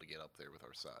be able to get up there with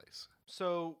our size?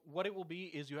 So what it will be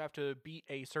is you have to beat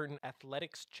a certain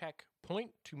athletics check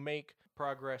point to make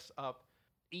progress up.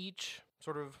 Each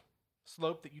sort of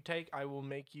slope that you take, I will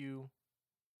make you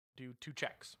do 2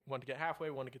 checks. One to get halfway,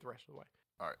 one to get the rest of the way.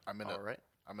 All right, I'm All right.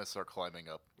 gonna start climbing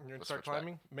up, You're going the to start switchback.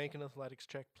 climbing? Make an athletics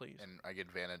check, please. and I get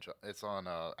advantage. It's on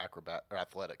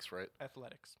athletics, right?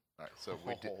 Athletics. All right, so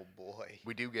Oh boy.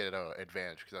 we do get an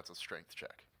advantage because that's a strength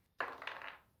check.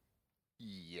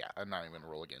 Yeah, I'm not even gonna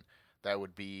roll again. That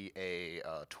would be a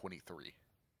 23.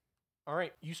 All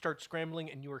right, you start scrambling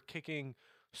and you are kicking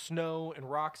snow and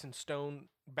rocks and stone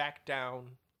back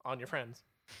down on your friends.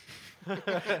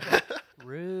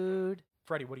 Rude.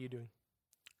 Freddy, what are you doing?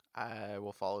 I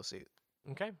will follow suit.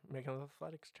 Okay, make an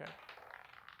athletics check.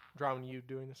 Drawing, you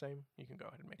doing the same? You can go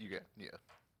ahead and make You get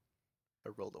I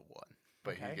rolled a 1.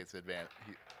 but Okay. he gets advantage.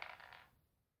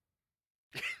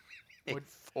 A Would-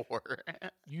 4.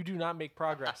 You do not make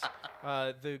progress.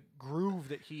 The groove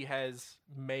that he has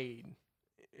made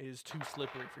is too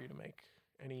slippery for you to make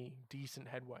any decent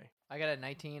headway. I got a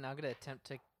 19. I'm going to attempt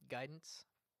to guidance.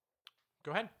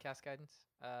 Go ahead. Cast guidance.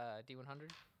 D100.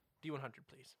 D100,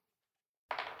 please.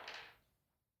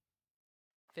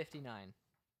 59.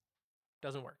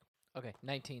 Doesn't work. Okay,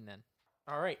 19 then.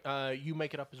 All right. You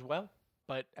make it up as well,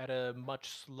 but at a much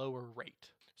slower rate.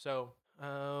 So,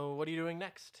 what are you doing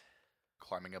next?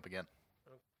 Climbing up again.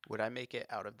 Would I make it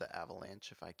out of the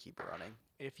avalanche if I keep running?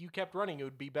 If you kept running, it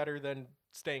would be better than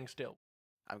staying still.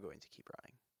 I'm going to keep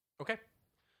running. Okay.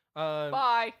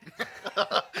 Bye.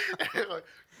 Like,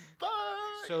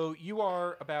 bye. So you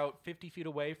are about 50 feet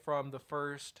away from the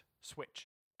first switch.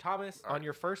 Thomas, All on right.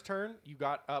 your first turn, you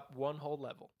got up 1 whole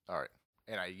level. All right,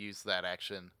 and I use that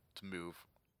action to move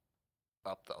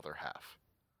up the other half.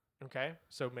 Okay.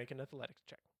 So make an athletics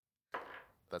check.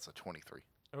 That's a 23.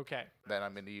 Okay. Then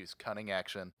I'm going to use cunning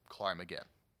action, climb again.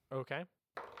 Okay.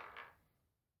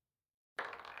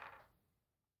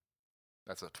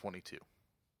 That's a 22.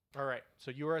 All right. So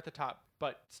you are at the top,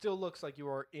 but still looks like you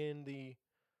are in the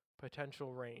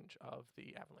potential range of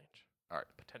the avalanche. All right.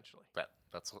 Potentially.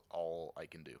 That's all I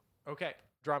can do. Okay.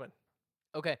 Drummond.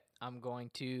 Okay, I'm going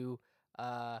to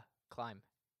climb.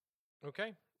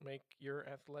 Okay. Make your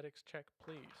athletics check,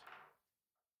 please.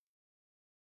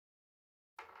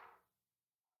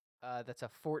 That's a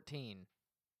 14.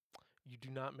 You do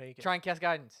not make it. Try and cast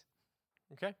guidance.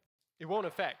 Okay. It won't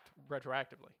affect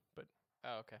retroactively, but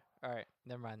Oh, okay. All right.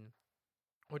 Never mind.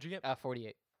 What'd you get?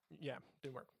 48. Yeah,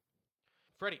 didn't work.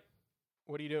 Freddie,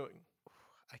 what are you doing?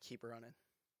 I keep running.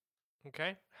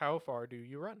 Okay, how far do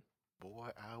you run? Boy,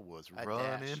 I was I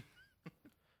running. dash.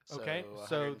 Okay,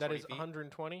 so that 120 is feet.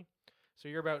 120. So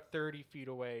you're about 30 feet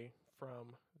away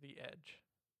from the edge.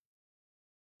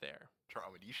 There.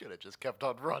 Drummond, you should have just kept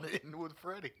on running with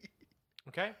Freddy.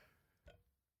 Okay?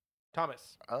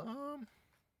 Thomas, I'm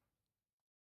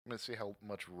gonna see how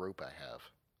much rope I have.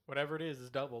 whatever it is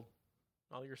doubled.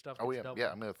 All your stuff Oh gets yeah, doubled.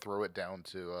 yeah. I'm gonna throw it down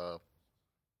to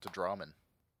Drummond.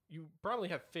 You probably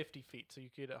have 50 feet, so you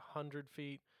get 100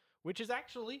 feet, which is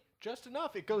actually just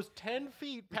enough. It goes 10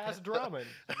 feet past Drummond.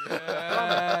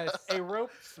 Yes. A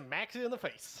rope smacks you in the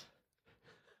face.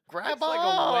 Grab It's like a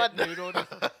on! wet noodle.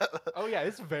 Oh yeah,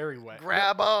 it's very wet.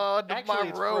 Grab on to Actually, my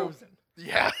it's rope. frozen.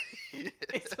 Yeah.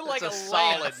 It's like It's a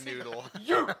solid lance. noodle.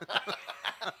 You!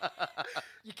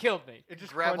 You killed me. It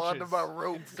just Grab onto crunches my in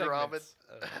rope, Drummond. segments.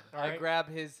 All I right? grab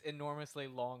his enormously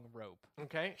long rope.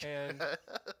 Okay, and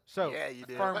so yeah, you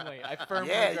do. Firmly. I firmly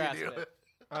yeah, grasp you do.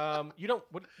 it.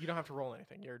 you don't have to roll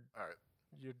anything. You're All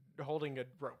right. holding a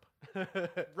rope.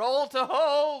 Roll to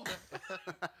hold.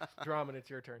 Drummond, it's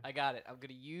your turn. I got it. I'm going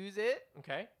to use it.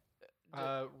 Okay.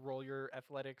 Roll your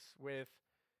athletics with.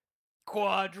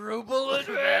 Quadruple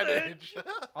advantage.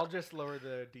 I'll just lower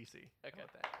the DC. Okay. How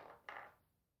about that?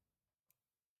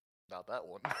 Not that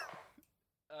one.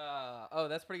 Oh,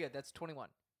 that's pretty good. That's 21.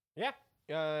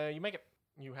 You make it.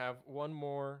 You have one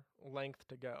more length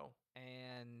to go.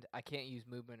 And I can't use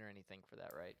movement or anything for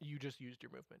that, right? You just used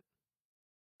your movement.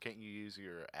 Can't you use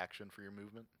your action for your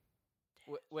movement?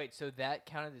 Wait, so that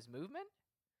counted as movement?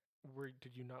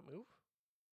 Did you not move?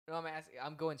 No, I'm asking.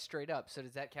 I'm going straight up. So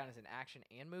does that count as an action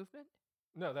and movement?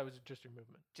 No, that was just your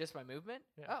movement. Just my movement?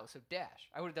 Yeah. Oh, so dash.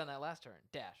 I would have done that last turn.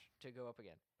 Dash to go up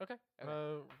again. Okay. Okay.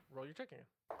 Roll your check again.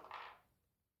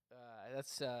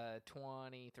 That's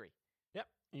 23. Yep.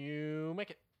 You make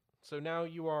it. So now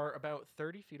you are about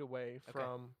 30 feet away Okay.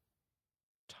 from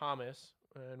Thomas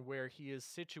and where he is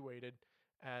situated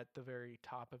at the very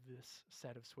top of this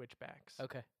set of switchbacks.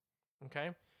 Okay.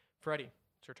 Okay. Freddy,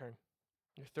 it's your turn.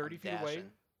 You're 30 I'm feet away. dashing.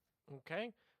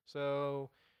 Okay. So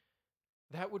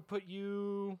that would put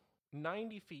you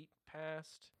 90 feet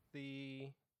past the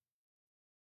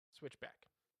switchback.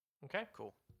 Okay.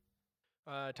 Cool.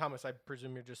 Thomas, I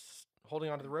presume you're just holding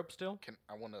onto the rope still?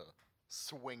 I want to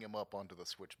swing him up onto the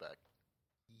switchback.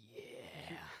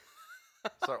 Yeah.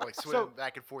 Start like swimming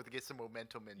back and forth to get some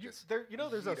momentum and just. There's a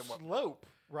heat 'em up. slope,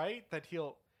 right? That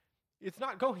it's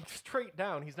not going straight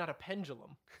down. He's not a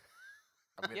pendulum.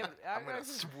 I'm Yeah, gonna, but I'm gonna I-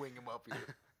 swing him up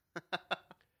here.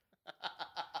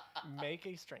 Make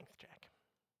a strength check.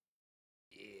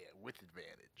 Yeah, with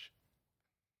advantage.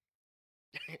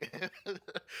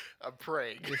 I'm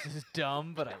praying. This is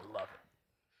dumb, but I love it.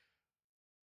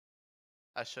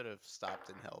 I should have stopped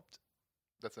and helped.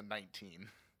 That's a 19.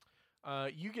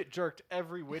 You get jerked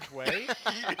every which way,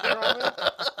 Drummond,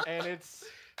 and it's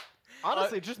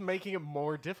honestly just making it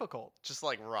more difficult. Just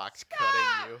like rocks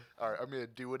cutting you. All right, I'm gonna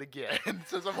do it again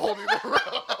since I'm holding the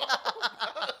rope.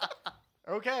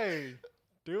 Okay,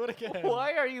 do it again.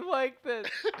 Why are you like this?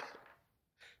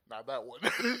 Not that one.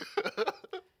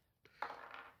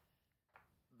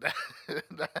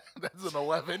 That's an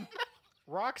 11.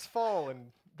 Rocks fall and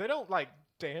they don't like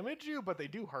damage you, but they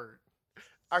do hurt.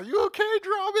 Are you okay,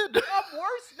 Drummond? I'm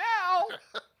worse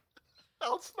now.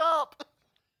 I'll stop.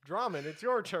 Drummond, it's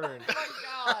your turn. Oh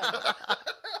my god.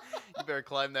 You better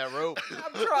climb that rope.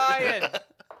 I'm trying.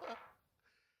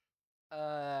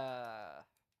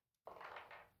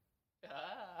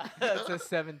 That's a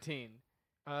 17.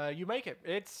 You make it.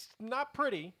 It's not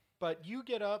pretty, but you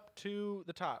get up to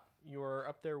the top. You are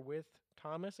up there with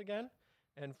Thomas again,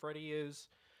 and Freddy is,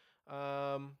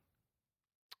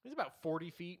 he's about 40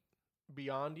 feet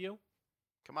beyond you.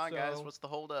 Come on, guys. So- What's the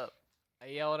holdup? I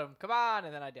yell at him, "Come on!"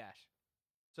 and then I dash.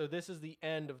 So this is the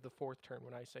end of the fourth turn.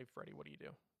 When I say Freddy, what do you do?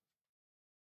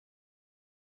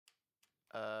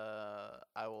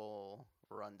 I will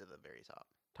run to the very top.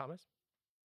 Thomas?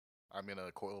 I'm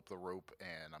gonna coil up the rope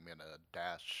and I'm gonna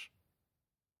dash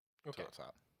Okay. to the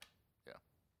top. Yeah.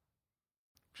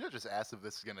 Should have just asked if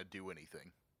this is gonna do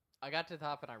anything. I got to the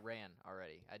top and I ran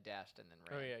already. I dashed and then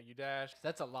ran. Oh yeah, you dash.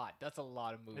 That's a lot. That's a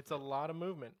lot of movement. It's a lot of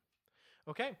movement.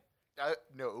 Okay.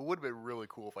 No, it would have been really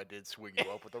cool if I did swing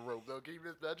you up with the rope, though. Can you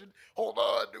just imagine? Hold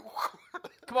on.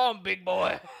 Come on, big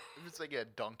boy. It's like a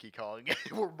Donkey Kong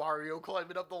or Mario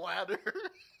climbing up the ladder.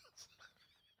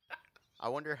 I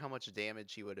wonder how much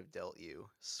damage he would have dealt you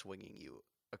swinging you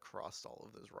across all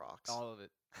of those rocks. All of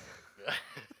it.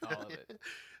 All of it.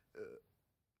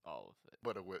 All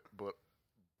of it. But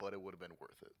but it would have been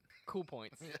worth it. Cool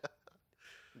points.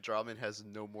 Drummond has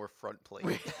no more front plate.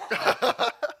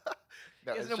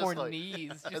 No, He has it's no just more like,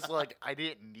 knees. It's Just like I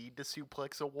didn't need to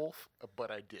suplex a wolf, but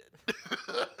I did.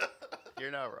 You're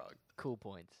not wrong. cool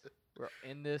points. We're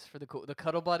in this for the cool. The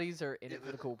cuddle buddies are in it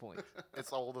for the cool points.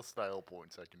 It's all the style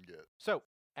points I can get. So,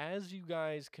 as you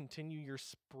guys continue your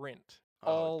sprint,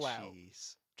 all out,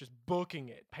 Jeez. just booking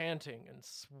it, panting and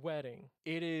sweating,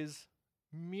 it is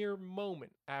mere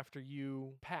moment after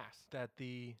you pass that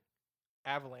the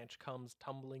avalanche comes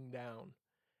tumbling down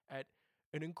at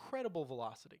an incredible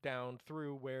velocity down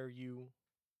through where you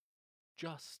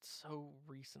just so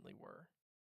recently were.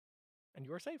 And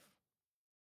you are safe.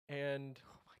 And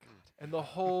Oh my god. and the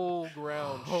whole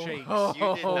ground Oh, shakes. oh,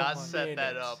 You did Oh not my set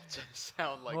that minute. up to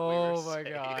sound like Oh we were my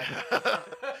safe. God.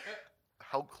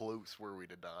 How close were we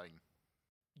to dying?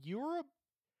 You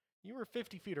were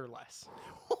 50 feet or less.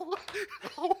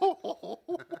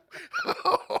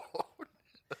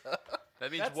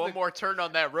 That means That's one the- more turn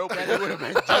on that rope and That it would have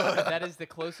is- been done. that is the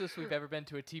closest we've ever been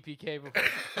to a TPK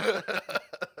before.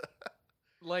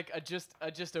 Like just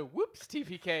a whoops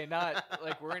TPK, not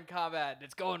like we're in combat and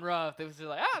it's going rough. It was just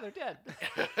like, they're dead.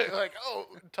 Like, oh,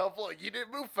 tough luck. You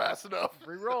didn't move fast enough.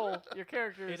 Reroll your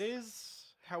characters. It is,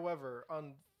 however,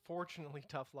 unfortunately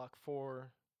tough luck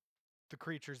for the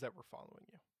creatures that were following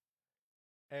you.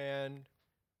 And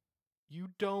you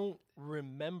don't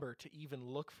remember to even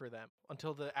look for them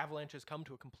until the avalanches come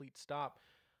to a complete stop,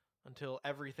 until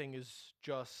everything is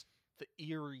just the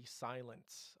eerie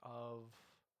silence of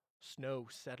snow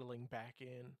settling back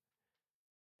in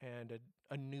and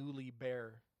a newly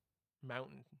bare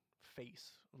mountain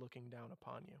face looking down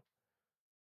upon you.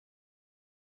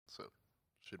 So,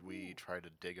 should we try to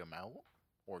dig them out,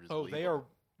 or just Oh, leave they 'em? are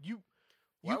you.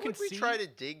 Why You can would we see, try to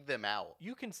dig them out?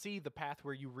 You can see the path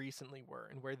where you recently were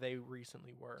and where they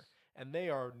recently were, and they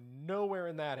are nowhere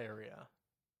in that area.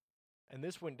 And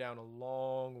this went down a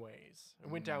long ways. It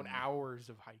went down Mm. hours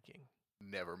of hiking.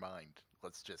 Never mind.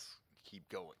 Let's just keep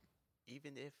going.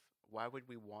 Even if, why would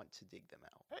we want to dig them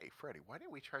out? Hey, Freddy, why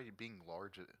didn't we try being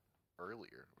large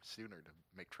earlier or sooner to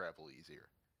make travel easier?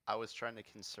 I was trying to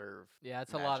conserve. Yeah,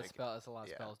 it's a lot of Magic. spells. It's a lot of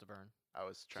Yeah. spells to burn. I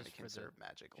was trying Just to for the- conserve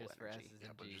magical just for energy. S's Yeah,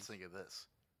 and but G's. just think of this.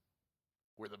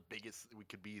 We're the biggest, we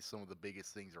could be some of the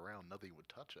biggest things around. Nothing would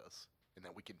touch us. And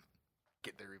then we can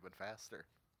get there even faster.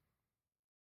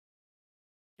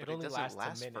 It But only doesn't lasts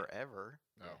last a minute. forever.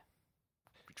 No.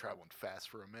 Yeah. Be traveling fast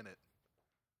for a minute.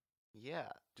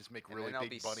 Yeah. Just make And really then I'll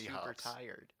big be bunny super hops.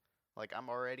 tired. Like I'm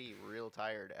already real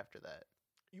tired after that.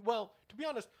 Well, to be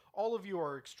honest, all of you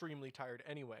are extremely tired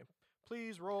anyway.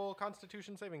 Please roll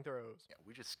Constitution saving throws. Yeah,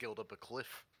 we just scaled up a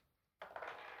cliff.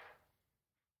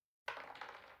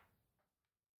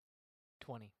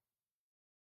 20.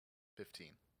 15.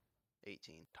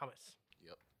 18. Thomas,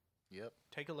 Yep.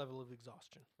 take a level of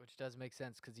exhaustion. Which does make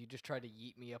sense because you just tried to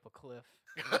yeet me up a cliff.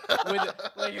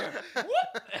 With like,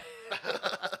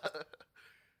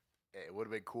 Hey, it would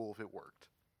have been cool if it worked.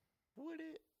 Would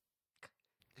it?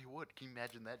 It would. Can you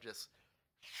imagine that? Just.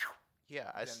 Yeah,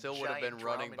 I Then still would have been giant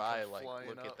running Drummond by come like, flying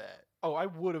look up. at that. Oh, I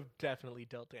would have definitely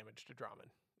dealt damage to Drummond.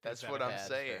 That's If what that I'm bad,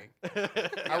 saying.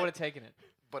 I would have taken it.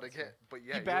 But That's again, fair. but yeah, He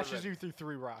you would've bashes been- you through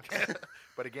 3 rocks.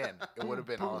 But again, it would have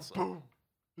been Boom, awesome. Boom.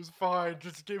 It's fine.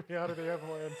 Just get me out of the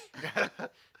avalanche.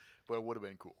 But it would have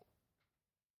been cool.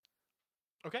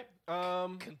 Okay.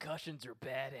 Concussions are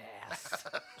badass.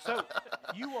 So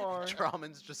you are.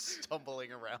 Drummond's just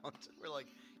stumbling around. We're like,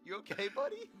 you okay,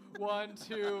 buddy? 1,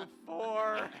 2,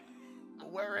 4.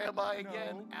 Where am I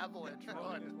again? No. Avalanche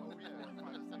run.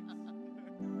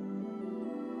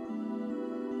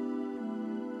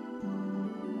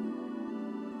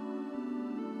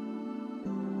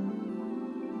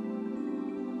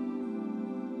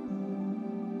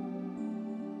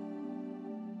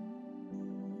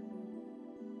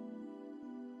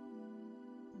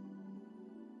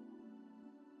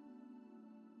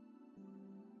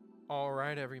 All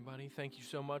right, everybody. Thank you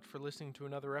so much for listening to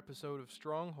another episode of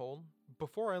Stronghold.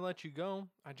 Before I let you go,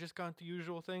 I just got the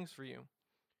usual things for you.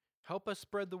 Help us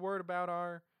spread the word about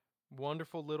our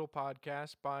wonderful little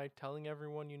podcast by telling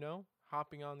everyone you know,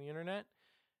 hopping on the internet,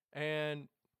 and,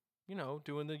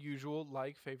 doing the usual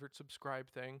like, favorite, subscribe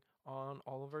thing on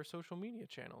all of our social media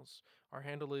channels. Our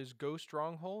handle is Go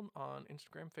Stronghold on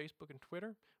Instagram, Facebook, and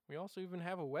Twitter. We also even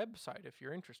have a website if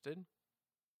you're interested.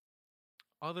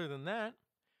 Other than that,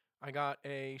 I got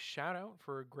a shout out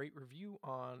for a great review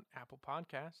on Apple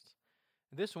Podcasts.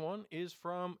 This one is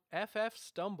from FF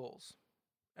Stumbles.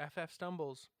 FF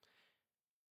Stumbles.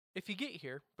 If you get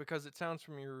here, because it sounds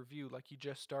from your review like you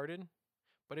just started,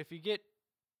 but if you get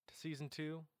to season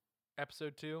 2,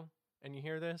 episode 2, and you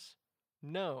hear this,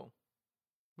 no,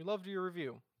 We loved your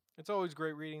review. It's always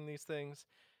great reading these things.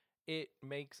 It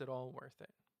makes it all worth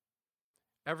it.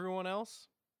 Everyone else,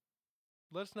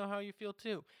 let us know how you feel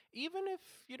too. Even if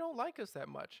you don't like us that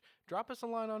much, drop us a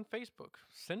line on Facebook.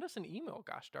 Send us an email,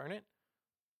 gosh darn it.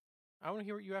 I want to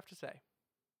hear what you have to say.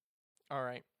 All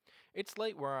right. It's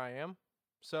late where I am,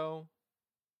 so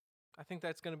I think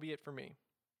that's going to be it for me.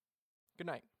 Good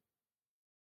night.